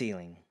stares at the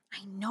ceiling.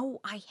 I know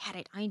I had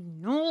it. I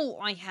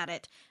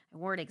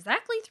wore it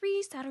exactly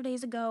 3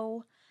 Saturdays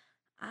ago.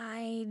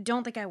 I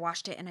don't think I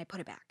washed it and I put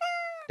it back.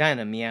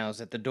 Dinah meows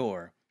at the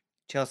door.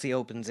 Chelsea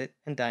opens it,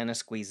 and Dinah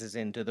squeezes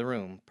into the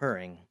room,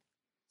 purring.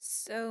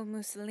 So,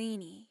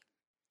 Mussolini,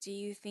 do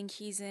you think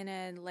he's in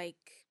a,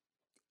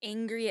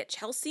 angry at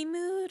Chelsea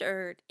mood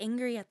or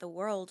angry at the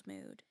world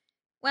mood?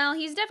 Well,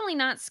 he's definitely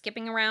not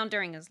skipping around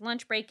during his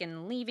lunch break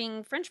and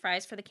leaving french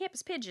fries for the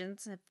campus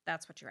pigeons, if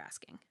that's what you're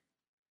asking.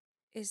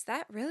 Is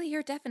that really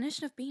your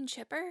definition of being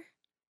chipper?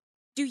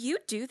 Do you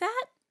do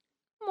that?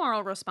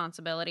 Moral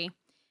responsibility.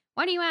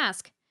 Why do you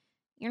ask?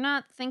 You're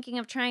not thinking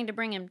of trying to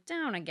bring him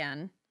down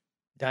again.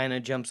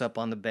 Dinah jumps up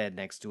on the bed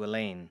next to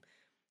Elaine.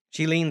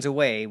 She leans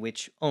away,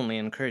 which only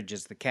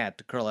encourages the cat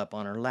to curl up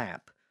on her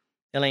lap.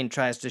 Elaine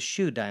tries to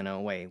shoo Dinah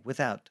away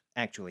without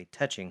actually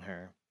touching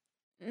her.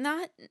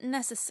 Not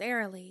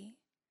necessarily.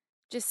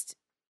 Just,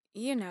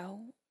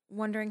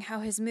 wondering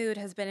how his mood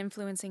has been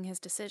influencing his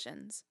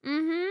decisions.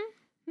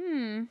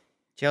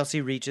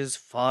 Chelsea reaches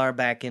far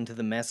back into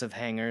the mess of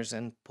hangers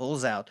and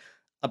pulls out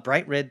a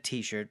bright red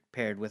t-shirt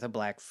paired with a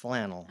black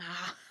flannel.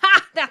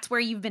 Ha! That's where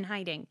you've been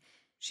hiding.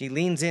 She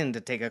leans in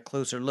to take a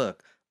closer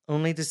look,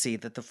 only to see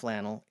that the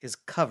flannel is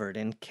covered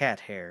in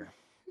cat hair.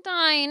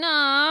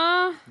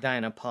 Dinah!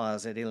 Dinah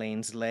paws at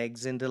Elaine's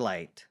legs in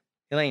delight.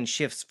 Elaine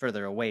shifts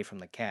further away from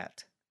the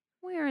cat.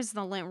 Where is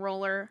the lint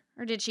roller?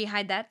 Or did she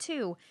hide that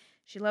too?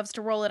 She loves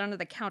to roll it under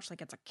the couch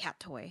like it's a cat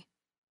toy.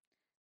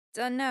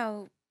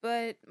 Dunno,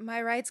 but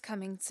my ride's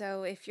coming,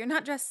 so if you're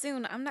not dressed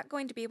soon, I'm not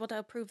going to be able to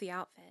approve the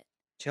outfit.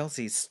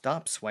 Chelsea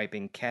stops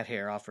wiping cat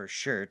hair off her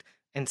shirt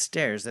and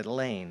stares at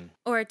Elaine.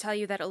 Or tell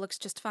you that it looks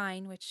just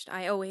fine, which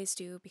I always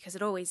do, because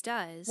it always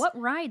does. What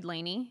ride,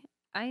 Lainey?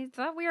 I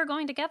thought we were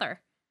going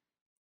together.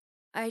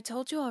 I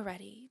told you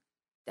already.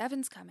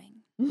 Devin's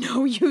coming.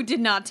 No, you did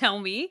not tell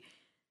me.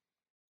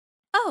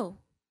 Oh.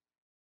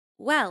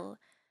 Well,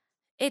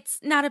 it's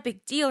not a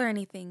big deal or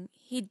anything.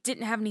 He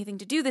didn't have anything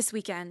to do this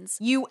weekend.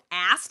 You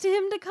asked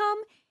him to come?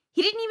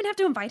 He didn't even have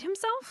to invite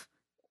himself?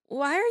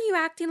 Why are you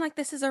acting like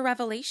this is a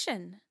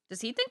revelation?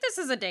 Does he think this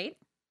is a date?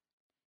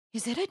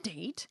 Is it a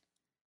date?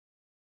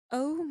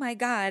 Oh my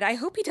god, I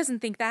hope he doesn't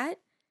think that.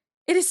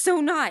 It is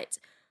so not.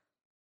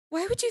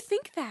 Why would you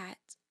think that?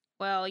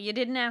 Well, you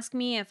didn't ask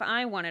me if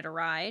I wanted a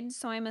ride,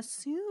 so I'm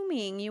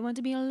assuming you want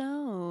to be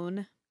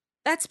alone.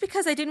 That's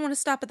because I didn't want to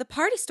stop at the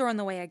party store on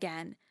the way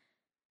again.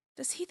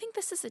 Does he think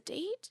this is a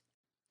date?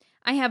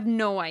 I have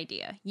no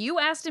idea. You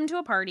asked him to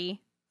a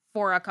party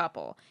for a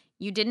couple.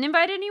 You didn't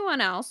invite anyone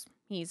else.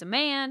 He's a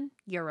man.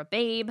 You're a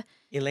babe.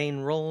 Elaine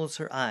rolls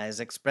her eyes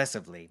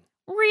expressively.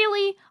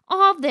 Really?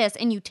 All this,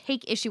 and you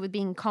take issue with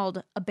being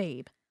called a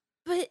babe.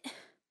 But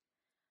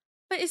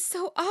it's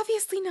so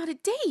obviously not a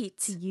date.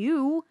 To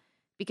you,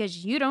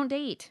 because you don't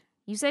date.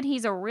 You said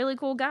he's a really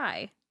cool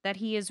guy, that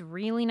he is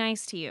really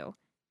nice to you.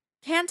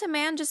 Can't a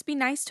man just be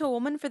nice to a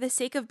woman for the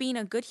sake of being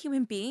a good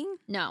human being?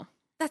 No,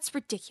 That's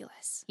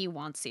ridiculous. he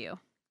wants you.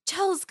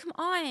 Chels, come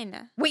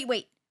on.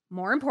 Wait.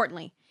 More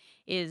importantly,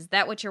 is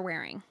that what you're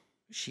wearing?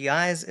 She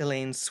eyes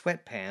Elaine's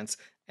sweatpants,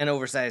 an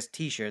oversized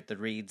t-shirt that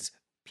reads,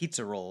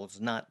 "Pizza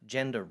rolls, not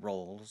gender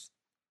roles."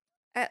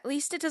 At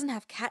least it doesn't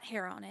have cat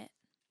hair on it.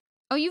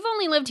 Oh, you've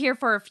only lived here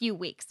for a few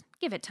weeks.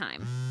 Give it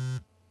time.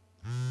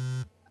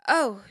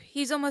 Oh,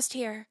 he's almost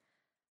here.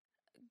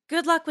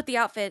 Good luck with the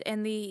outfit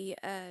and the,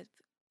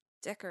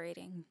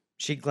 decorating.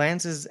 She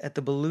glances at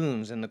the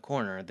balloons in the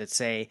corner that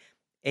say,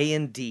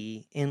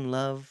 A&D, in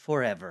love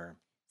forever.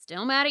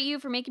 Still mad at you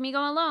for making me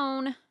go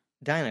alone.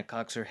 Dinah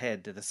cocks her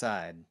head to the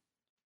side.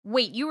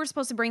 Wait, you were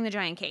supposed to bring the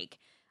giant cake.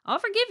 I'll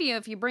forgive you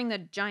if you bring the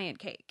giant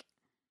cake.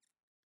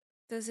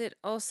 Does it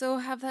also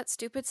have that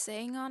stupid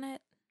saying on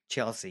it?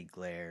 Chelsea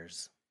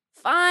glares.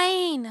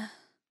 Fine.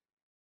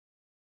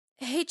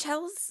 Hey,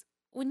 Chels,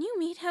 when you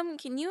meet him,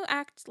 can you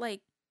act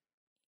like,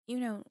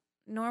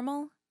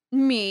 normal?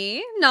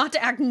 Me? Not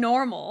to act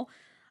normal.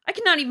 I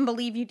cannot even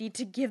believe you need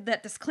to give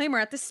that disclaimer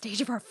at this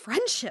stage of our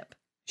friendship.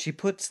 She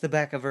puts the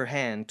back of her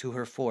hand to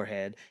her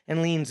forehead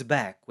and leans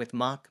back with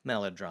mock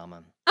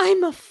melodrama.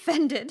 I'm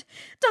offended.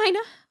 Dinah,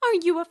 are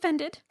you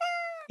offended?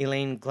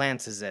 Elaine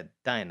glances at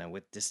Dinah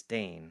with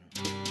disdain.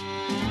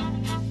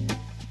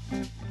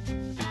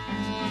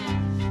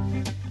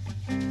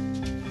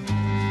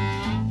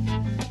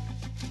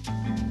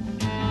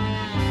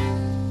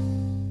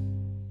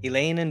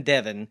 Elaine and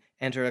Devin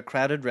enter a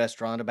crowded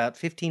restaurant about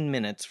 15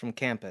 minutes from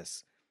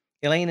campus.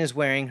 Elaine is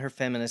wearing her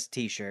feminist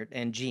t-shirt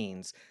and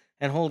jeans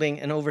and holding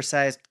an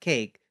oversized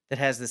cake that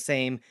has the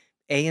same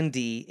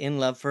A&D, in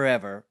love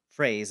forever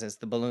phrase as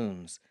the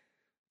balloons.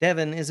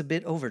 Devin is a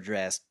bit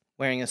overdressed,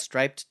 wearing a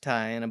striped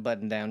tie and a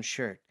button-down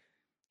shirt.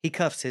 He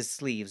cuffs his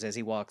sleeves as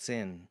he walks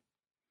in.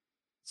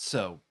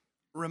 So,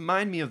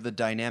 remind me of the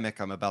dynamic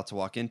I'm about to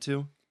walk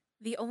into.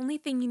 The only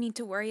thing you need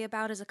to worry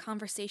about is a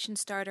conversation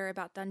starter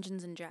about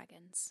Dungeons and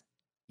Dragons.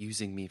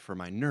 Using me for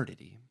my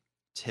nerdity.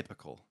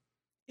 Typical.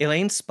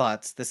 Elaine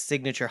spots the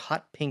signature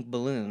hot pink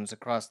balloons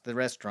across the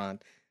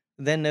restaurant,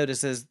 then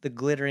notices the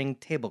glittering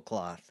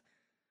tablecloth.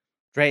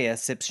 Drea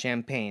sips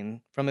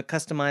champagne from a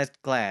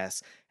customized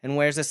glass and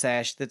wears a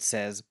sash that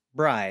says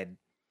bride.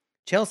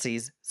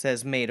 Chelsea's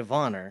says maid of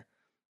honor.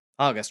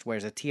 August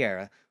wears a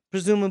tiara,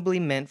 presumably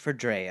meant for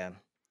Drea.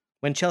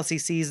 When Chelsea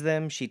sees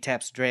them, she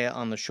taps Drea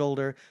on the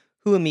shoulder,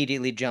 who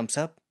immediately jumps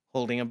up,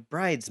 holding a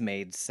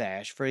bridesmaid's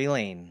sash for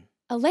Elaine.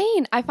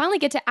 Elaine, I finally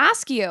get to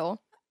ask you.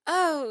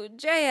 Oh,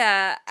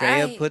 Drea,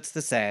 Drea puts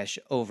the sash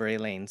over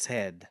Elaine's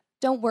head.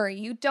 Don't worry,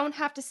 you don't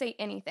have to say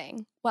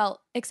anything.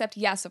 Well, except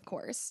yes, of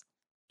course.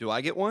 Do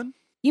I get one?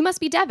 You must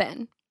be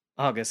Devin.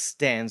 August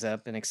stands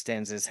up and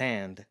extends his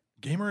hand.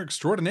 Gamer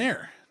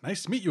extraordinaire.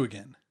 Nice to meet you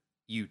again.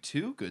 You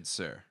too, good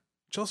sir.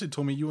 Chelsea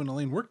told me you and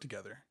Elaine work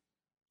together.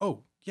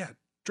 Oh, yeah,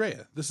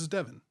 Drea, this is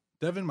Devin.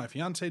 Devin, my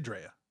fiancée,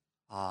 Drea.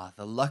 Ah,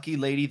 the lucky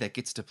lady that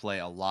gets to play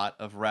a lot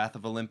of Wrath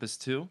of Olympus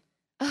too.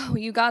 Oh,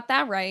 you got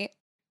that right.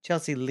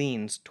 Chelsea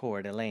leans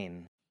toward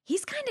Elaine.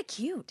 He's kind of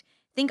cute.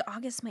 Think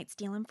August might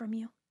steal him from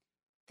you?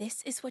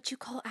 This is what you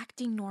call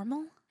acting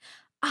normal?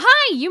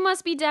 Hi, you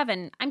must be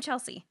Devin. I'm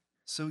Chelsea.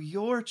 So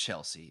you're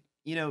Chelsea.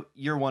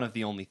 You're one of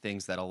the only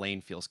things that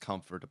Elaine feels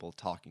comfortable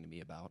talking to me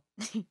about.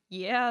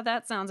 Yeah,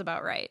 that sounds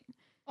about right.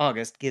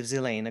 August gives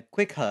Elaine a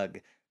quick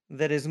hug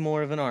that is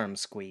more of an arm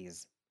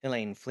squeeze.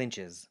 Elaine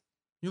flinches.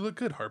 You look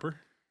good,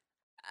 Harper.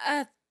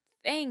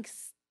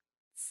 Thanks,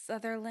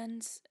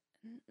 Sutherland.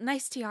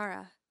 Nice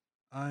tiara.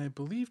 I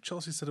believe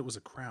Chelsea said it was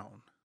a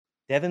crown.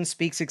 Devin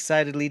speaks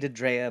excitedly to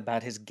Drea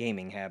about his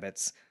gaming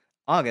habits.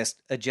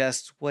 August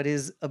adjusts what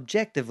is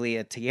objectively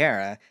a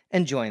tiara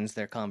and joins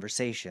their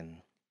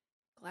conversation.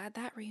 Glad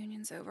that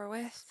reunion's over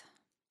with.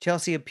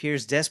 Chelsea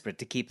appears desperate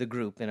to keep the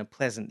group in a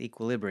pleasant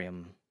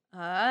equilibrium.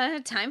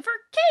 Time for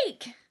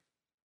cake!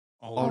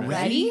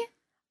 Already?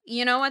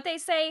 You know what they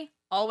say?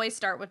 Always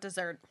start with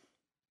dessert.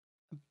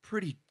 I'm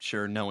pretty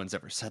sure no one's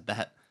ever said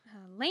that.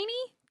 Lainey,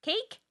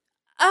 cake?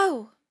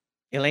 Oh!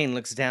 Elaine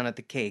looks down at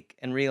the cake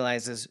and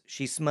realizes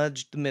she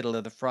smudged the middle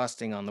of the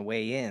frosting on the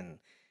way in.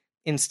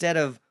 Instead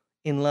of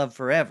in love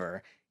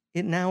forever,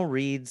 it now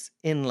reads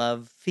in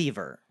love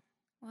fever.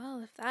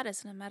 Well, if that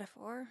isn't a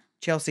metaphor.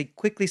 Chelsea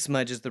quickly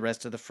smudges the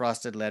rest of the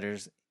frosted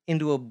letters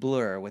into a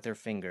blur with her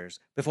fingers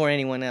before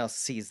anyone else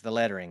sees the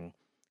lettering.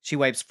 She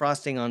wipes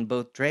frosting on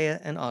both Drea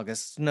and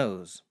August's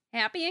nose.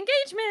 Happy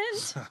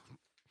engagement!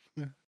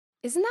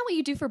 Isn't that what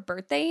you do for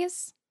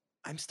birthdays?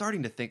 I'm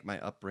starting to think my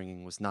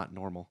upbringing was not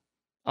normal.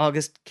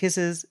 August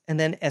kisses and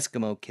then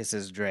Eskimo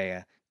kisses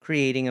Drea,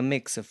 creating a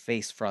mix of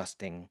face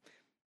frosting.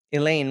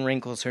 Elaine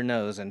wrinkles her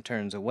nose and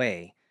turns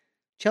away.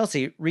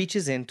 Chelsea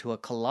reaches into a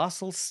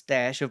colossal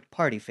stash of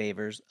party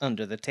favors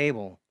under the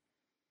table.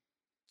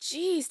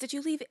 Geez, did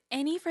you leave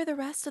any for the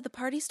rest of the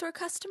party store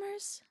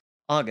customers?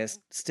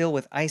 August, still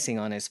with icing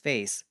on his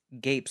face,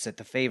 gapes at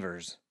the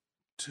favors.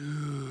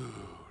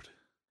 Dude.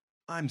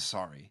 I'm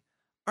sorry.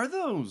 Are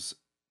those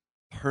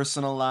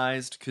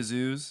personalized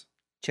kazoos?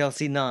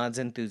 Chelsea nods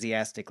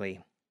enthusiastically.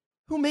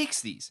 Who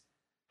makes these?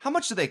 How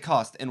much do they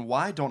cost, and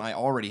why don't I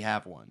already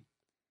have one?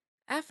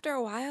 After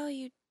a while,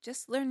 you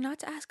just learn not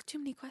to ask too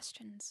many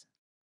questions.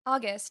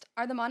 August,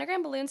 are the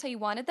monogram balloons how you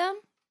wanted them?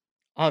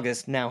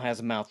 August now has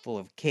a mouthful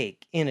of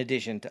cake, in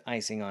addition to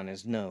icing on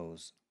his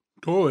nose.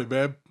 Totally,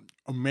 babe.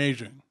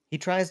 Amazing. He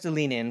tries to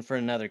lean in for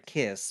another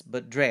kiss,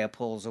 but Drea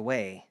pulls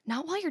away.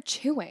 Not while you're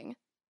chewing.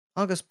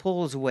 August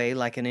pulls away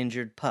like an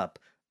injured pup,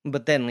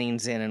 but then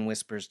leans in and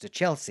whispers to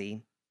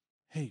Chelsea.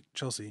 Hey,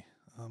 Chelsea,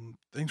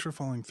 thanks for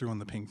following through on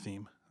the pink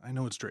theme. I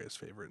know it's Drea's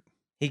favorite.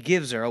 He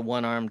gives her a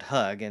one-armed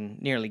hug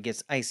and nearly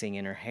gets icing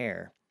in her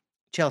hair.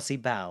 Chelsea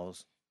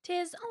bows.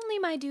 'Tis only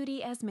my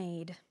duty as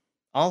maid.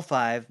 All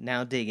five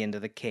now dig into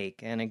the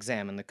cake and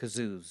examine the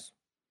kazoos.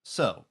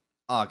 So,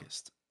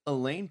 August,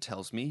 Elaine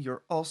tells me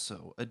you're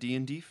also a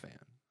D&D fan.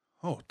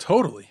 Oh,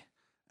 totally.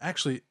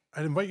 Actually,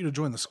 I'd invite you to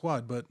join the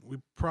squad, but we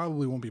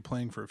probably won't be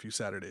playing for a few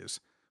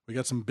Saturdays. We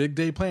got some big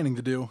day planning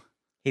to do.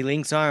 He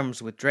links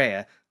arms with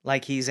Drea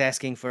like he's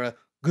asking for a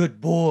good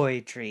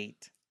boy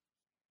treat.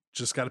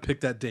 Just gotta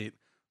pick that date.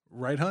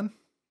 Right, hun?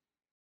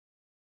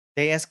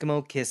 They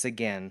Eskimo kiss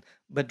again,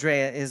 but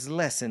Drea is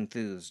less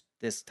enthused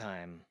this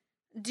time.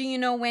 Do you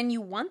know when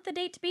you want the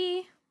date to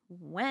be?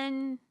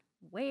 When?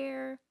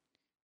 Where?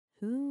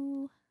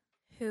 Who?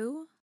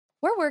 Who?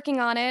 We're working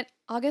on it.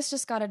 August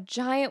just got a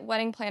giant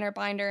wedding planner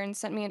binder and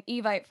sent me an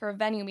evite for a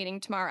venue meeting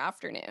tomorrow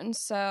afternoon,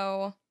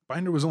 so...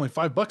 Binder was only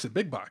 $5 at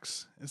Big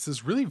Box. It's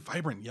this really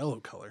vibrant yellow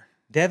color.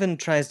 Devin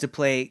tries to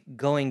play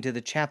Going to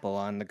the Chapel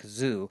on the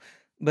kazoo,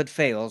 but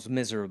fails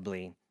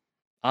miserably.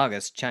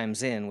 August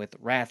chimes in with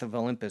Wrath of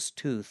Olympus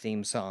 2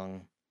 theme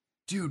song.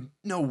 Dude,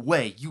 no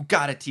way. You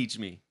gotta teach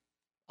me.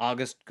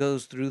 August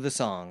goes through the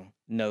song,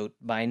 note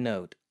by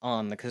note,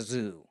 on the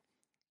kazoo.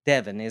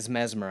 Devin is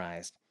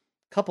mesmerized.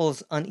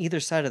 Couples on either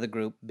side of the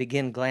group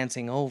begin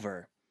glancing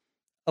over.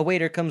 A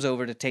waiter comes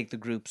over to take the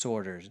group's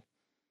orders.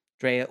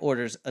 Drea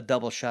orders a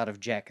double shot of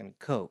Jack and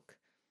Coke.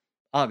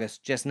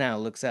 August just now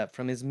looks up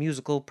from his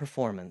musical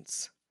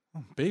performance.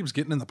 Oh, babe's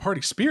getting in the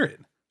party spirit.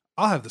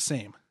 I'll have the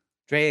same.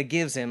 Drea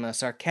gives him a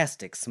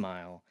sarcastic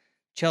smile.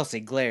 Chelsea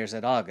glares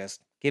at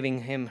August,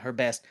 giving him her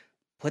best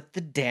 "put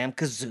the damn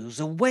kazoos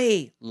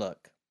away"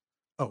 look.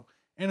 Oh,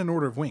 and an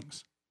order of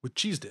wings with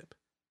cheese dip.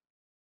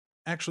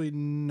 Actually,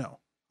 no.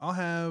 I'll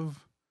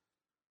have...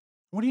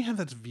 What do you have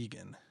that's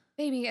vegan?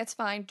 Baby, it's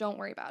fine. Don't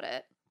worry about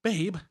it.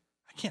 Babe,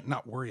 I can't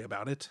not worry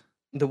about it.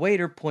 The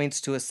waiter points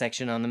to a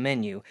section on the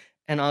menu,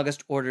 and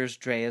August orders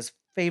Drea's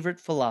favorite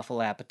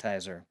falafel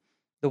appetizer.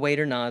 The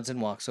waiter nods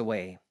and walks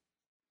away.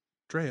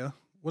 Drea,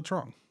 what's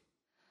wrong?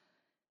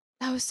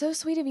 That was so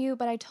sweet of you,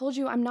 but I told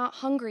you I'm not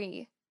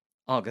hungry.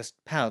 August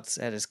pouts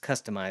at his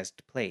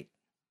customized plate.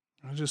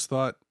 I just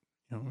thought,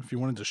 if you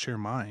wanted to share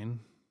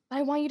mine. But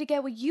I want you to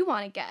get what you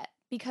want to get,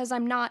 because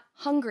I'm not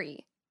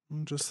hungry.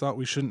 Just thought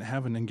we shouldn't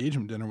have an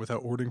engagement dinner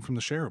without ordering from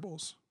the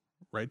shareables.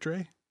 Right,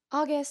 Dre?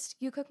 August,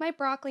 you cook my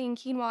broccoli and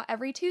quinoa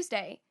every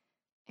Tuesday.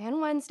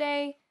 And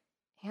Wednesday.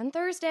 And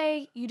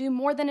Thursday. You do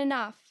more than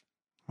enough.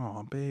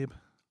 Aw, babe.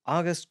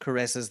 August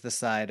caresses the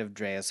side of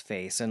Drea's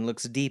face and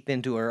looks deep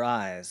into her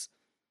eyes.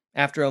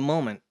 After a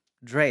moment,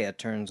 Drea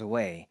turns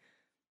away.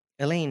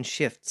 Elaine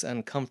shifts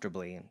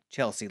uncomfortably, and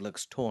Chelsea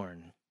looks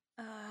torn.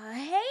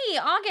 Hey,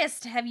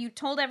 August, have you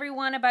told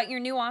everyone about your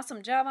new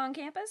awesome job on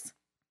campus?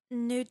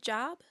 New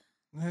job?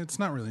 It's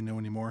not really new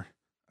anymore.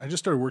 I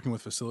just started working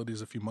with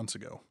facilities a few months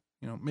ago.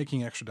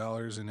 Making extra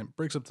dollars, and it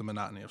breaks up the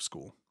monotony of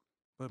school.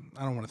 But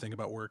I don't want to think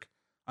about work.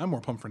 I'm more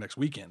pumped for next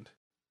weekend.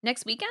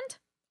 Next weekend?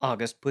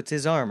 August puts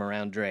his arm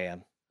around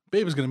Drea.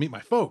 Babe is going to meet my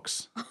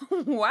folks.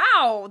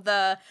 Wow,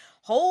 the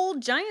whole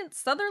giant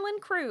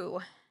Sutherland crew.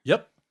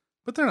 Yep,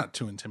 but they're not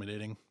too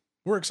intimidating.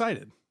 We're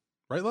excited.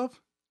 Right, love?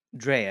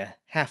 Drea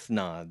half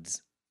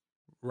nods.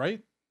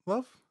 Right,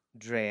 love?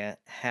 Drea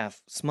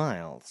half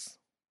smiles.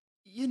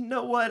 You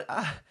know what?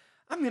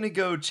 I'm gonna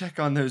go check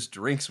on those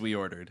drinks we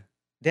ordered.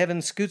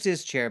 Devin scoots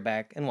his chair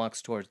back and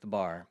walks towards the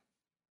bar.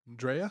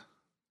 Drea?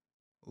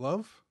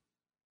 Love?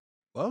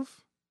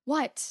 Love?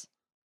 What?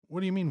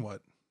 What do you mean,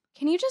 what?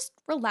 Can you just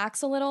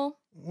relax a little?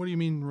 What do you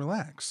mean,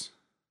 relax?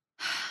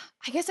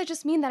 I guess I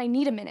just mean that I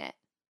need a minute.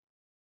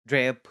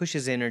 Drea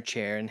pushes in her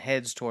chair and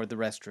heads toward the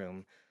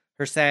restroom,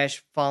 her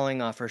sash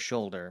falling off her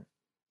shoulder.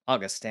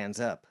 August stands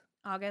up.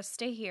 August,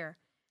 stay here.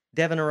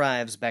 Devin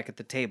arrives back at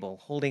the table,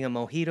 holding a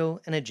mojito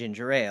and a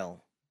ginger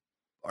ale.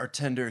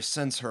 Bartender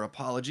sends her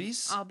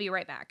apologies. I'll be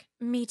right back.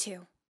 Me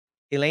too.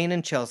 Elaine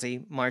and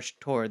Chelsea march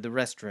toward the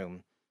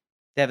restroom.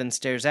 Devon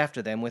stares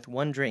after them with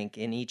one drink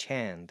in each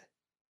hand.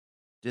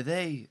 Do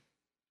they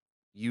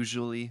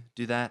usually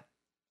do that?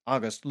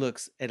 August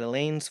looks at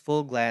Elaine's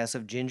full glass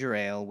of ginger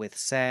ale with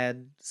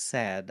sad,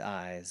 sad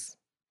eyes.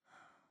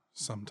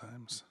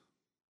 Sometimes.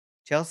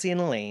 Chelsea and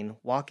Elaine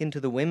walk into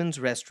the women's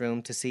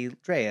restroom to see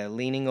Drea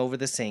leaning over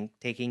the sink,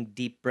 taking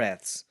deep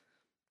breaths.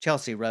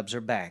 Chelsea rubs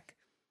her back.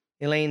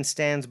 Elaine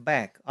stands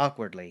back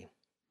awkwardly.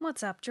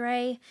 What's up,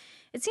 Dre?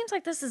 It seems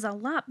like this is a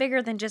lot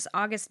bigger than just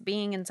August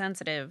being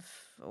insensitive,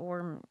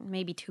 or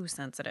maybe too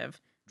sensitive.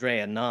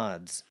 Drea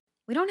nods.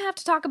 We don't have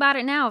to talk about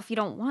it now if you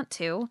don't want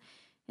to.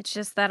 It's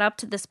just that up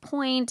to this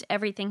point,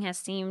 everything has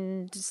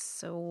seemed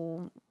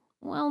so,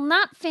 well,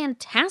 not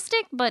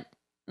fantastic, but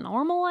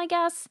normal, I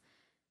guess.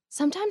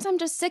 Sometimes I'm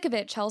just sick of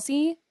it,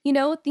 Chelsea. You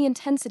know, the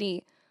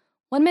intensity.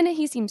 One minute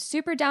he seems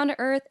super down to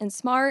earth and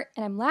smart,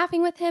 and I'm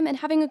laughing with him and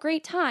having a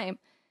great time.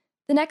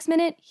 The next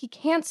minute, he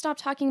can't stop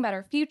talking about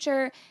our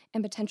future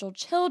and potential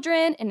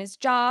children and his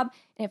job,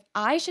 and if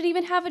I should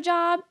even have a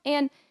job,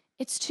 and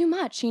it's too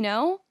much, you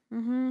know?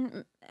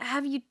 Mm-hmm.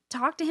 Have you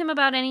talked to him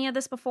about any of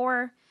this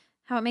before?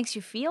 How it makes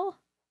you feel?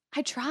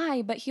 I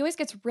try, but he always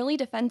gets really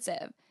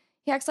defensive.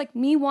 He acts like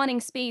me wanting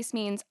space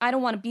means I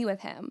don't want to be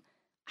with him.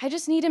 I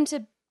just need him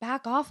to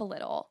back off a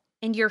little.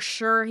 And you're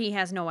sure he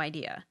has no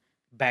idea?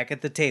 Back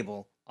at the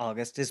table,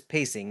 August is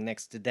pacing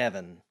next to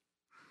Devon.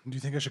 Do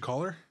you think I should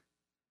call her?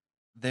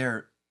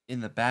 They're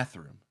in the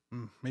bathroom.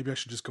 Maybe I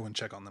should just go and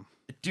check on them.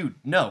 Dude,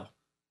 no.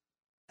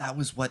 That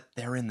was what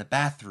 "they're in the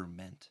bathroom"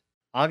 meant.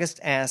 August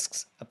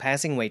asks a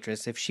passing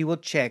waitress if she will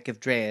check if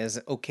Drea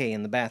is okay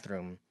in the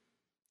bathroom.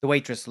 The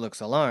waitress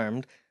looks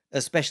alarmed,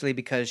 especially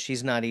because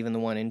she's not even the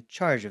one in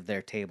charge of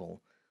their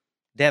table.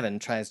 Devon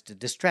tries to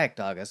distract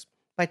August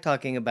by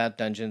talking about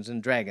Dungeons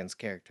and Dragons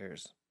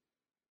characters.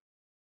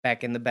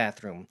 Back in the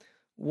bathroom,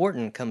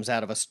 Wharton comes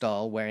out of a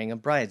stall wearing a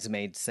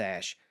bridesmaid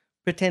sash,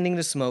 pretending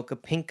to smoke a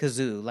pink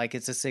kazoo like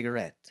it's a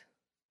cigarette.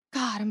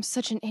 God, I'm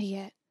such an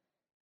idiot.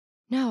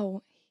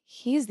 No,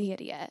 he's the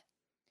idiot.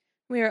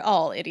 We're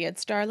all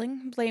idiots,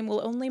 darling. Blame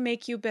will only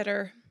make you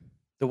bitter.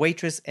 The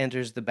waitress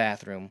enters the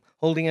bathroom,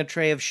 holding a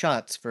tray of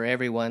shots for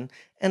everyone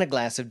and a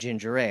glass of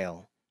ginger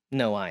ale.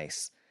 No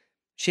ice.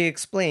 She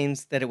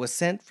explains that it was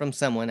sent from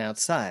someone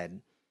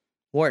outside.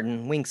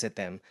 Wharton winks at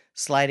them,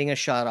 sliding a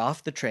shot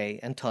off the tray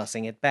and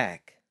tossing it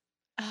back.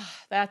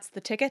 Ah, that's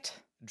the ticket.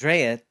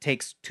 Drea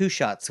takes 2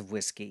 shots of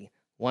whiskey,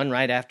 one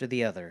right after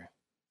the other.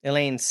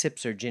 Elaine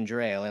sips her ginger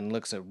ale and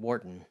looks at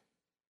Wharton.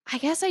 I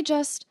guess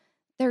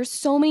there's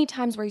so many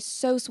times where he's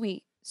so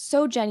sweet,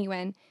 so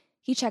genuine.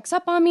 He checks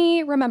up on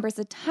me, remembers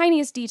the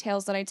tiniest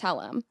details that I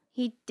tell him.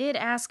 He did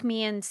ask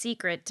me in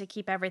secret to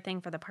keep everything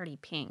for the party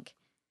pink.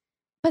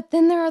 But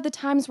then there are the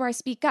times where I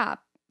speak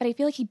up, but I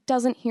feel like he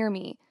doesn't hear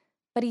me.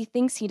 But he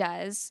thinks he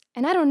does.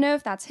 And I don't know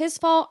if that's his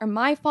fault or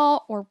my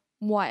fault or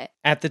what.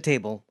 At the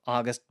table,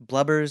 August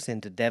blubbers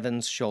into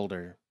Devon's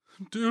shoulder.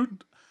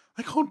 Dude,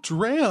 I called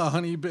Drea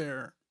Honey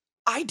Bear.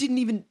 I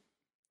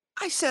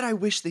said I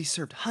wish they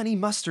served honey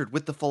mustard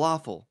with the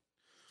falafel.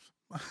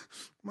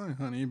 My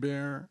honey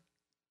bear.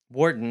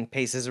 Wharton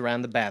paces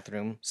around the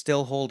bathroom,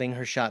 still holding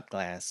her shot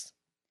glass.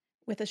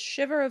 With a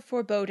shiver of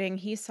foreboding,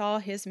 he saw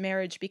his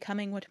marriage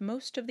becoming what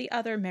most of the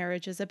other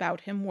marriages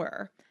about him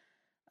were.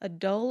 A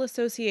dull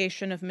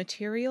association of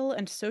material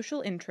and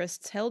social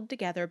interests held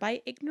together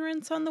by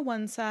ignorance on the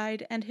one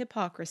side and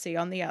hypocrisy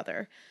on the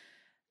other.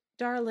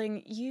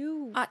 Darling,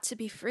 you ought to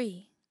be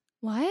free.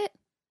 What?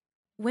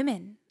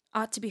 Women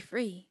ought to be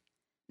free,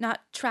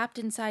 not trapped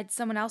inside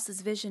someone else's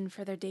vision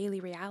for their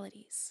daily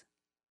realities.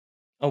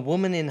 A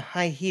woman in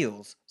high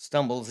heels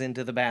stumbles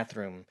into the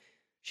bathroom.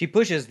 She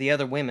pushes the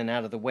other women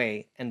out of the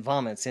way and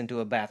vomits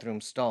into a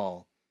bathroom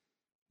stall.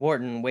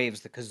 Wharton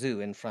waves the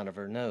kazoo in front of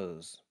her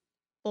nose.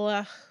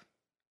 Ugh.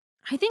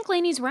 I think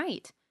Lainey's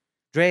right.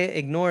 Drea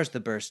ignores the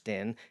burst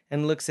in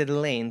and looks at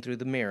Elaine through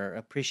the mirror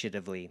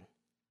appreciatively.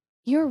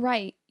 You're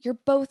right. You're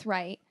both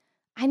right.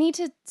 I need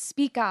to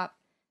speak up.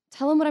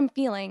 Tell him what I'm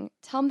feeling.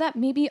 Tell him that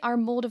maybe our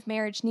mold of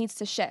marriage needs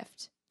to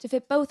shift to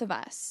fit both of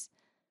us.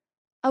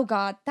 Oh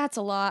God, that's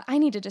a lot. I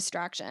need a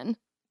distraction.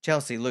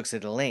 Chelsea looks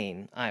at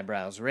Elaine,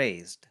 eyebrows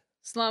raised.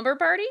 Slumber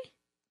party?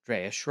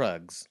 Drea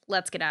shrugs.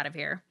 Let's get out of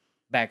here.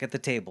 Back at the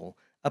table,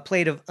 a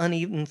plate of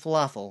uneaten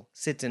falafel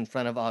sits in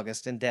front of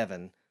August and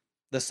Devon.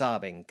 The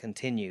sobbing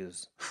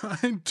continues.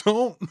 I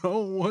don't know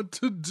what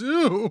to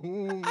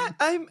do.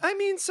 I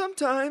mean,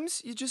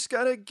 sometimes you just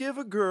gotta give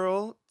a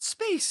girl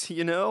space,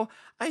 you know?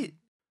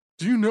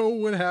 Do you know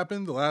what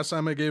happened the last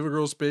time I gave a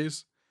girl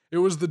space? It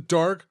was the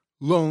dark,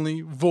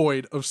 lonely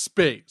void of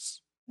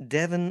space.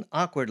 Devon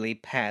awkwardly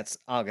pats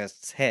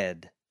August's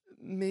head.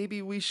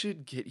 Maybe we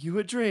should get you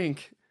a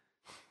drink.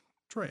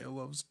 Drea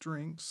loves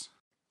drinks.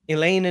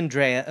 Elaine and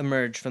Drea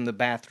emerge from the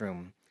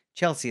bathroom.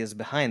 Chelsea is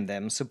behind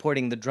them,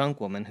 supporting the drunk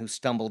woman who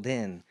stumbled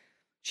in.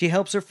 She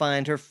helps her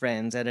find her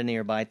friends at a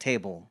nearby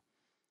table.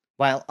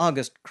 While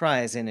August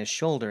cries in his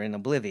shoulder in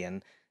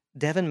oblivion,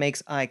 Devon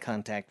makes eye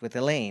contact with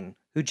Elaine,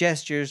 who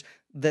gestures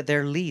that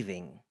they're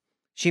leaving.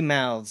 She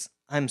mouths,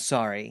 "I'm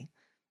sorry."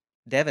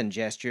 Devon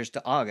gestures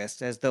to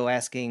August as though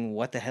asking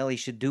what the hell he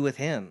should do with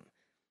him.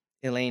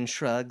 Elaine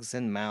shrugs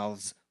and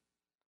mouths,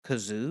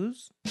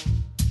 "Kazoos?"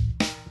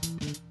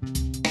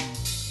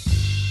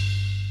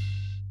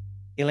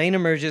 Elaine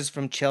emerges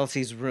from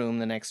Chelsea's room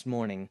the next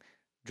morning,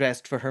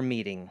 dressed for her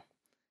meeting.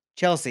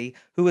 Chelsea,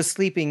 who was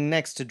sleeping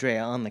next to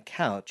Drea on the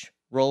couch,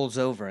 rolls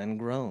over and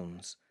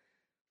groans.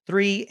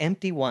 3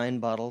 empty wine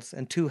bottles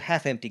and 2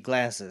 half-empty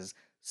glasses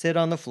sit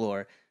on the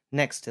floor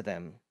next to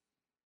them.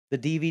 The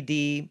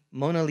DVD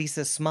Mona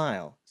Lisa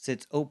Smile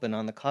sits open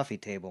on the coffee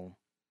table.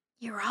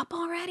 You're up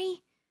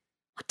already?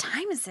 What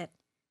time is it?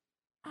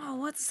 Oh,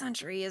 what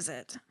century is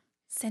it?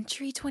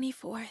 Century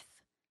 24th.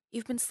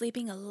 You've been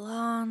sleeping a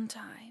long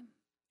time.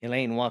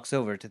 Elaine walks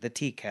over to the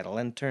tea kettle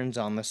and turns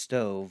on the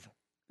stove.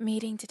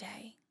 Meeting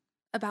today.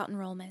 About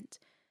enrollment.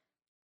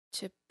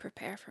 To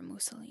prepare for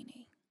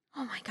Mussolini.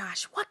 Oh my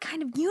gosh, what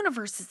kind of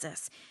universe is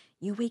this?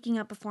 You waking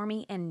up before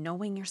me and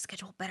knowing your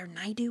schedule better than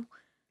I do?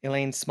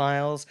 Elaine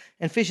smiles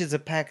and fishes a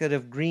packet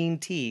of green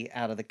tea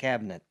out of the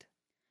cabinet.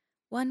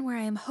 One where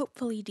I am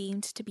hopefully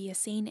deemed to be a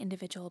sane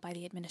individual by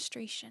the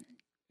administration.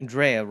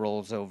 Drea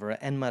rolls over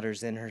and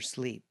mutters in her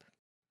sleep.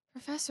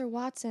 Professor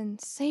Watson,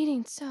 say it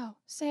ain't so.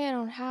 Say I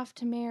don't have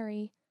to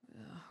marry.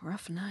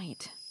 Rough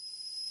night.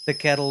 The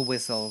kettle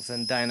whistles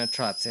and Dinah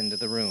trots into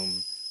the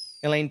room.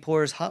 Elaine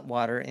pours hot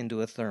water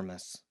into a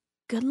thermos.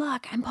 Good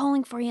luck. I'm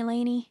pulling for you,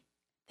 Laney.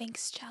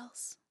 Thanks,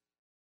 Chels.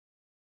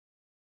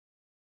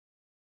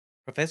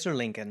 Professor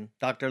Lincoln,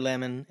 Dr.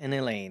 Lemon, and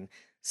Elaine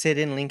sit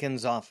in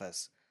Lincoln's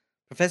office.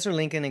 Professor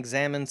Lincoln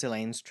examines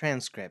Elaine's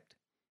transcript.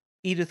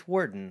 Edith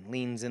Wharton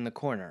leans in the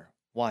corner,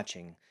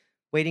 watching,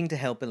 waiting to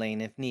help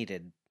Elaine if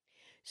needed.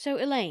 So,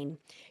 Elaine,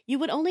 you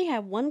would only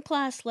have one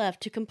class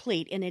left to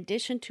complete in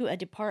addition to a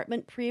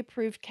department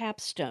pre-approved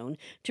capstone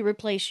to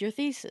replace your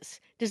thesis.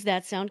 Does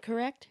that sound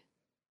correct?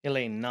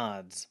 Elaine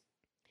nods.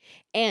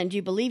 And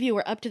you believe you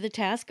are up to the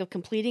task of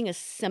completing a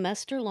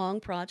semester-long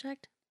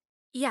project?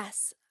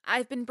 Yes,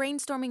 I've been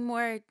brainstorming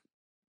more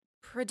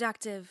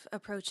productive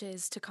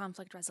approaches to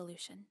conflict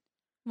resolution.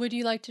 Would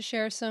you like to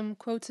share some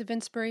quotes of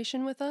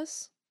inspiration with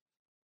us?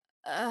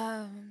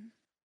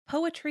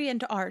 Poetry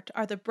and art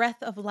are the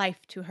breath of life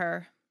to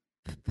her.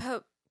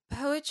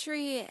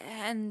 Poetry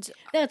and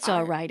That's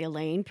art. all right,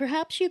 Elaine.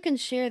 Perhaps you can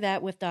share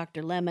that with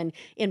Dr. Lemon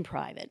in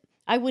private.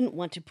 I wouldn't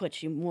want to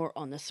put you more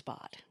on the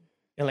spot.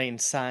 Elaine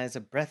sighs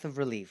a breath of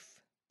relief.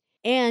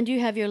 And you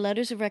have your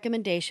letters of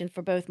recommendation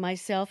for both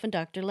myself and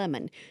Dr.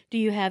 Lemon. Do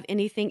you have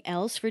anything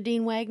else for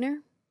Dean Wagner?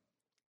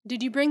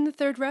 Did you bring the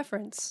third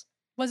reference?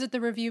 Was it the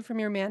review from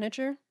your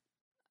manager?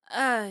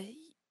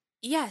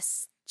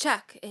 Yes,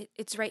 Chuck,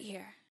 it's right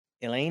here.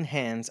 Elaine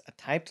hands a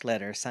typed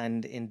letter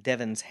signed in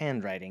Devon's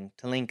handwriting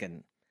to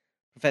Lincoln.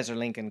 Professor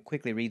Lincoln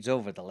quickly reads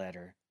over the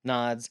letter,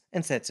 nods,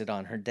 and sets it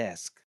on her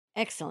desk.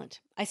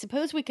 Excellent. I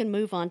suppose we can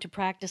move on to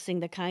practicing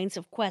the kinds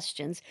of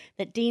questions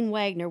that Dean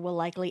Wagner will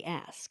likely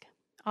ask.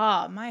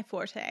 Ah, my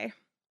forte.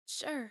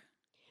 Sure.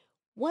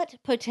 What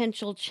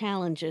potential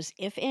challenges,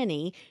 if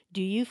any,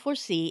 do you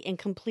foresee in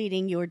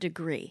completing your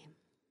degree?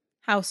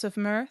 House of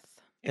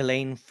Mirth.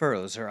 Elaine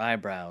furrows her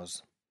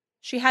eyebrows.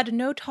 She had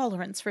no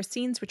tolerance for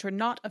scenes which were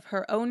not of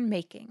her own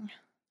making.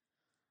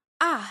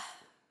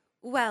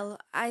 Well,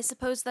 I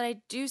suppose that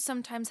I do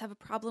sometimes have a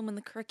problem when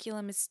the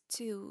curriculum is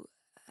too,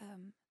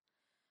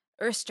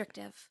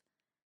 restrictive.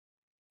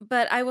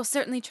 But I will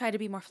certainly try to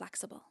be more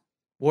flexible.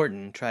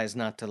 Wharton tries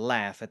not to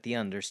laugh at the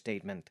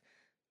understatement.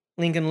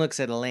 Lincoln looks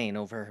at Elaine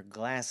over her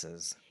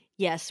glasses.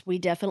 Yes, we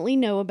definitely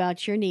know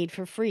about your need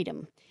for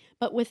freedom.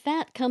 But with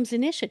that comes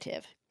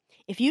initiative.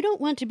 If you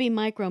don't want to be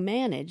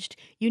micromanaged,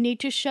 you need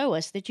to show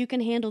us that you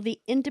can handle the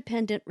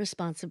independent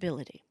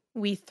responsibility.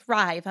 We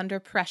thrive under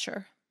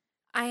pressure.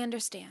 I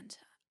understand.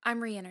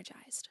 I'm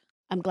re-energized.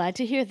 I'm glad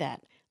to hear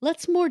that.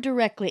 Let's more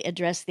directly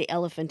address the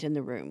elephant in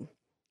the room.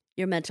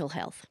 Your mental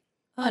health.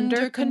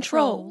 Under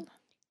control.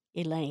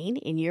 Elaine,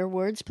 in your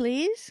words,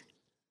 please.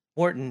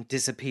 Wharton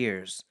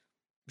disappears.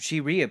 She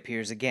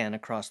reappears again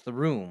across the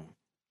room.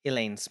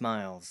 Elaine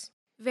smiles.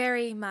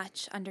 Very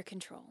much under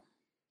control.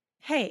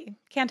 Hey,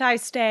 can't I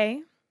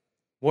stay?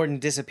 Wharton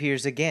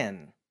disappears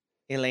again.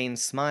 Elaine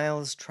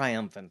smiles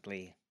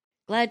triumphantly.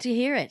 Glad to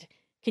hear it.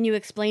 Can you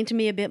explain to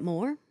me a bit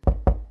more?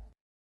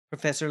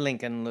 Professor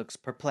Lincoln looks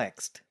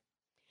perplexed.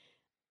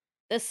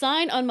 The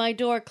sign on my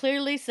door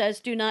clearly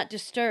says do not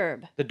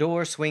disturb. The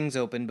door swings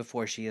open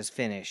before she is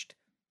finished.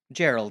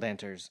 Gerald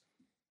enters.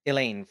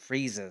 Elaine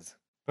freezes.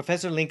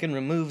 Professor Lincoln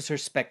removes her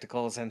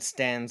spectacles and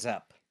stands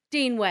up.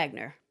 Dean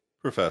Wagner.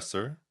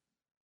 Professor,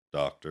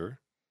 Doctor,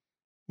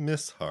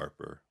 Miss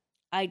Harper.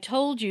 I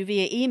told you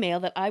via email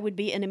that I would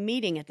be in a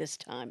meeting at this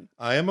time.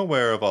 I am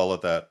aware of all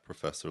of that,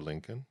 Professor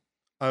Lincoln.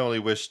 I only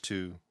wish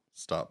to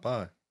stop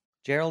by.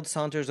 Gerald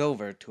saunters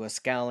over to a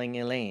scowling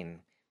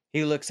Elaine.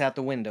 He looks out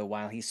the window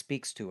while he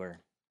speaks to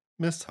her.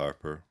 Miss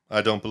Harper,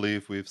 I don't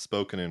believe we've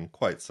spoken in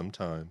quite some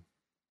time.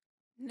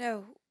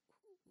 No,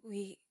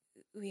 we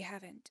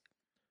haven't.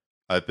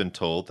 I've been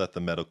told that the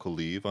medical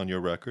leave on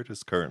your record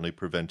is currently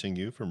preventing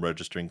you from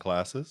registering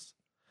classes.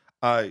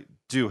 I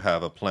do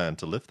have a plan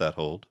to lift that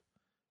hold,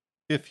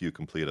 if you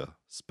complete a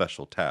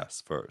special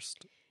task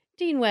first.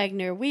 Dean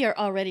Wagner, we are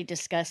already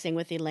discussing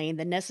with Elaine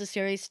the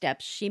necessary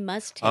steps she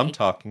must take. I'm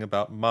talking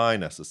about my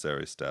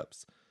necessary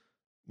steps,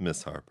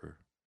 Miss Harper.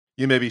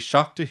 You may be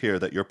shocked to hear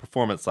that your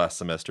performance last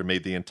semester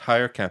made the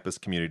entire campus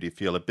community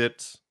feel a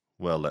bit,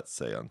 well, let's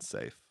say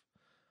unsafe.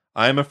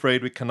 I am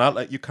afraid we cannot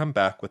let you come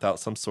back without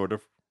some sort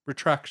of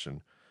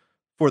retraction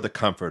for the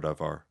comfort of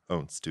our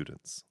own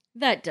students.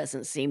 That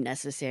doesn't seem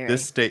necessary.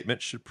 This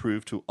statement should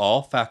prove to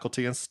all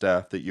faculty and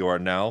staff that you are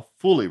now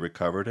fully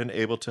recovered and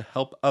able to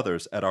help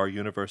others at our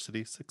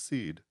university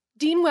succeed.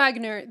 Dean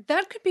Wagner,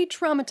 that could be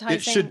traumatizing.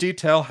 It should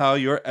detail how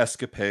your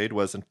escapade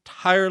was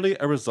entirely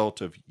a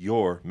result of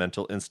your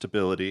mental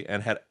instability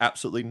and had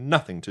absolutely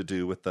nothing to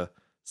do with the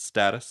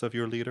status of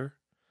your leader.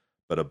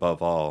 But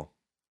above all,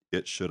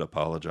 it should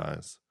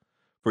apologize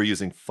for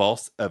using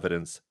false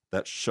evidence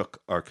that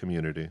shook our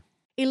community.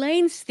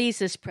 Elaine's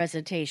thesis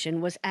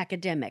presentation was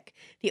academic.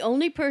 The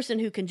only person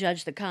who can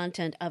judge the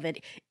content of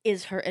it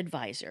is her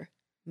advisor,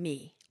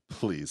 me.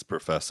 Please,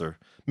 Professor.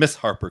 Miss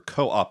Harper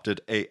co-opted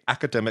an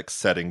academic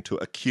setting to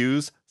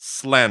accuse,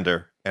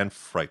 slander, and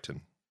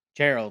frighten.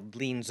 Gerald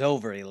leans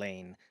over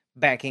Elaine,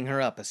 backing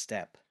her up a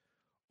step.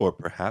 Or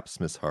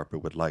perhaps Miss Harper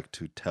would like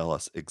to tell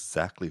us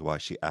exactly why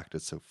she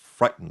acted so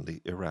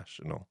frighteningly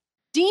irrational.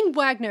 Dean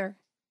Wagner,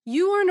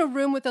 you are in a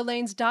room with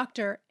Elaine's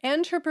doctor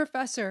and her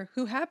professor,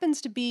 who happens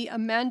to be a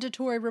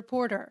mandatory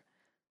reporter.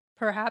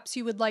 Perhaps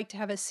you would like to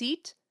have a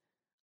seat?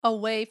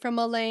 Away from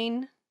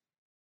Elaine?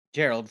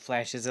 Gerald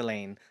flashes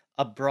Elaine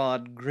a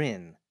broad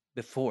grin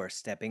before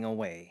stepping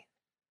away.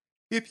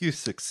 If you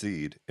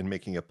succeed in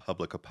making a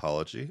public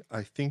apology,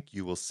 I think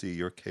you will see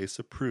your case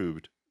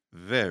approved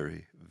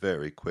very,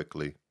 very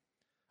quickly.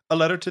 A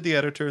letter to the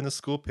editor in the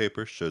school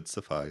paper should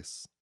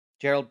suffice.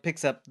 Gerald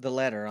picks up the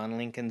letter on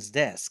Lincoln's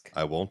desk.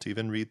 I won't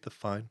even read the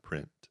fine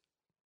print.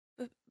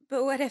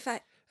 But what if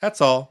I... That's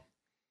all.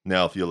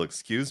 Now, if you'll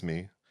excuse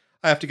me,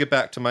 I have to get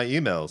back to my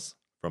emails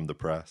from the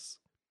press.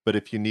 But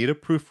if you need a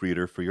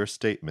proofreader for your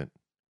statement,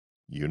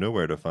 you know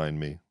where to find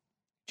me.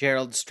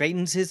 Gerald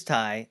straightens his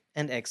tie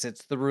and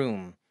exits the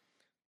room.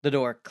 The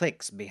door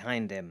clicks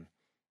behind him.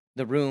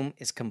 The room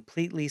is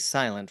completely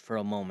silent for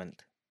a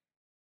moment.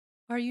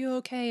 Are you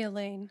okay,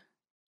 Elaine?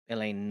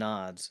 Elaine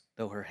nods,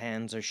 though her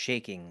hands are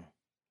shaking.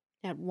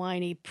 That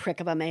whiny prick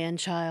of a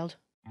man-child.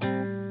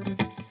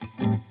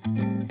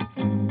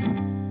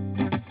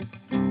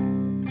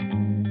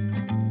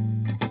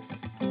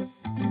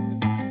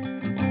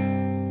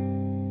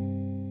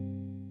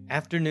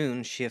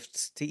 Afternoon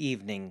shifts to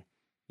evening,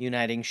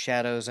 uniting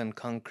shadows and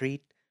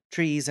concrete,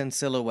 trees and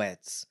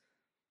silhouettes.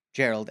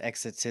 Gerald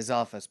exits his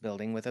office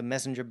building with a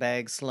messenger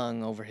bag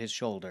slung over his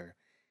shoulder.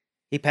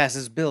 He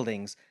passes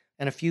buildings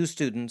and a few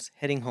students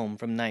heading home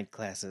from night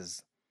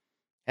classes.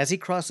 As he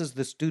crosses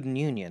the student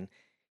union,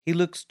 he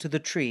looks to the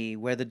tree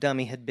where the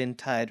dummy had been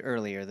tied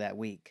earlier that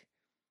week.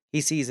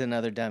 He sees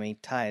another dummy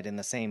tied in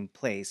the same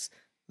place,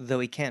 though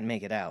he can't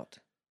make it out.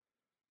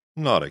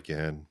 Not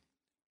again.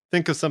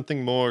 Think of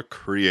something more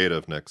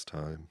creative next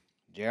time.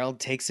 Gerald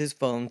takes his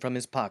phone from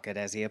his pocket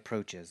as he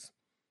approaches.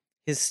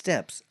 His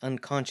steps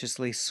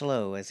unconsciously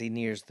slow as he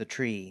nears the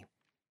tree.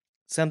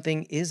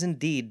 Something is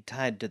indeed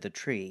tied to the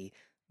tree,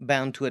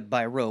 bound to it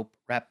by rope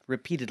wrapped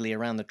repeatedly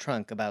around the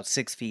trunk about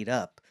 6 feet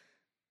up.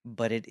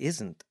 But it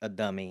isn't a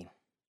dummy.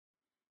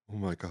 Oh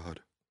my God.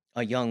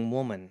 A young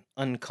woman,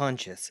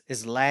 unconscious,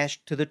 is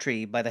lashed to the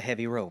tree by the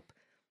heavy rope.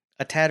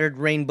 A tattered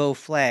rainbow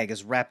flag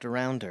is wrapped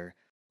around her.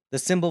 The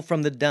symbol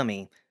from the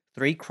dummy,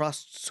 3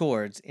 crossed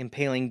swords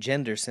impaling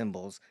gender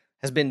symbols,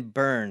 has been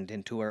burned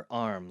into her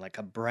arm like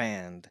a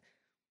brand.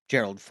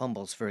 Gerald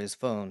fumbles for his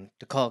phone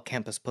to call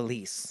campus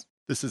police.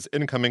 This is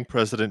incoming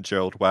President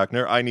Gerald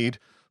Wagner. I need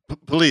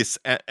police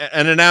and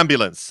an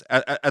ambulance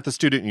at the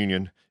student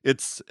union.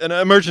 It's an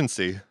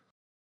emergency.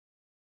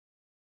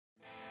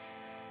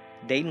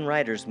 Dayton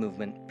Writers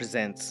Movement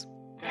presents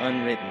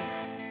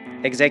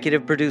Unwritten.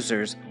 Executive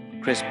producers,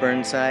 Chris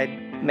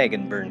Burnside,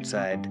 Megan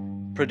Burnside.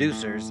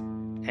 Producers,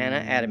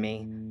 Anna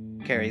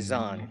Adamy, Carrie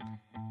Zahn.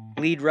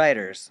 Lead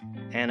writers,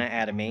 Anna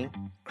Adamy,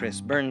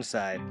 Chris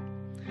Burnside.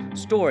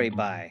 Story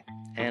by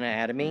Anna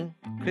Adamy,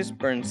 Chris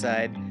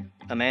Burnside,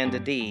 Amanda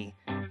D.,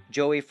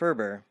 Joey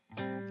Ferber,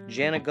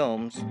 Jana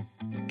Gomes,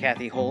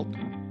 Kathy Holt,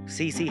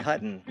 Cece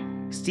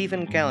Hutton,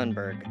 Stephen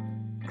Gallenberg,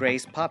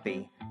 Grace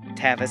Poppy,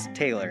 Tavis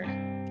Taylor.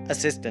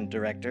 Assistant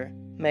Director,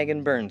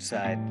 Megan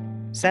Burnside.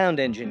 Sound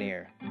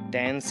Engineer,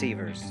 Dan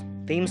Sievers.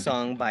 Theme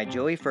song by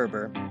Joey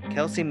Ferber,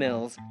 Kelsey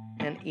Mills,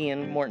 and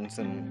Ian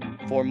Mortensen.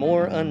 For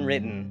more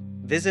Unwritten,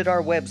 visit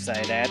our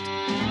website at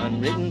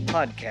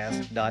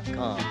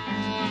unwrittenpodcast.com.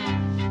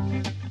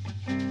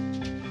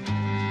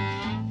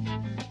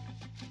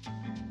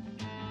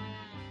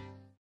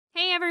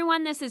 Hey everyone!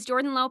 everyone. This is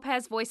Jordan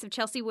Lopez, voice of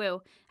Chelsea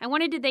Wu. I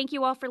wanted to thank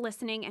you all for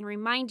listening and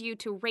remind you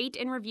to rate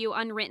and review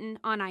Unwritten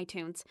on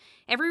iTunes.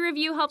 Every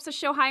review helps us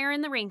show higher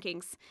in the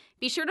rankings.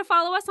 Be sure to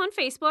follow us on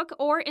Facebook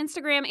or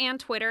Instagram and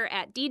Twitter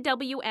at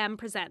DWM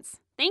Presents.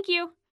 Thank you.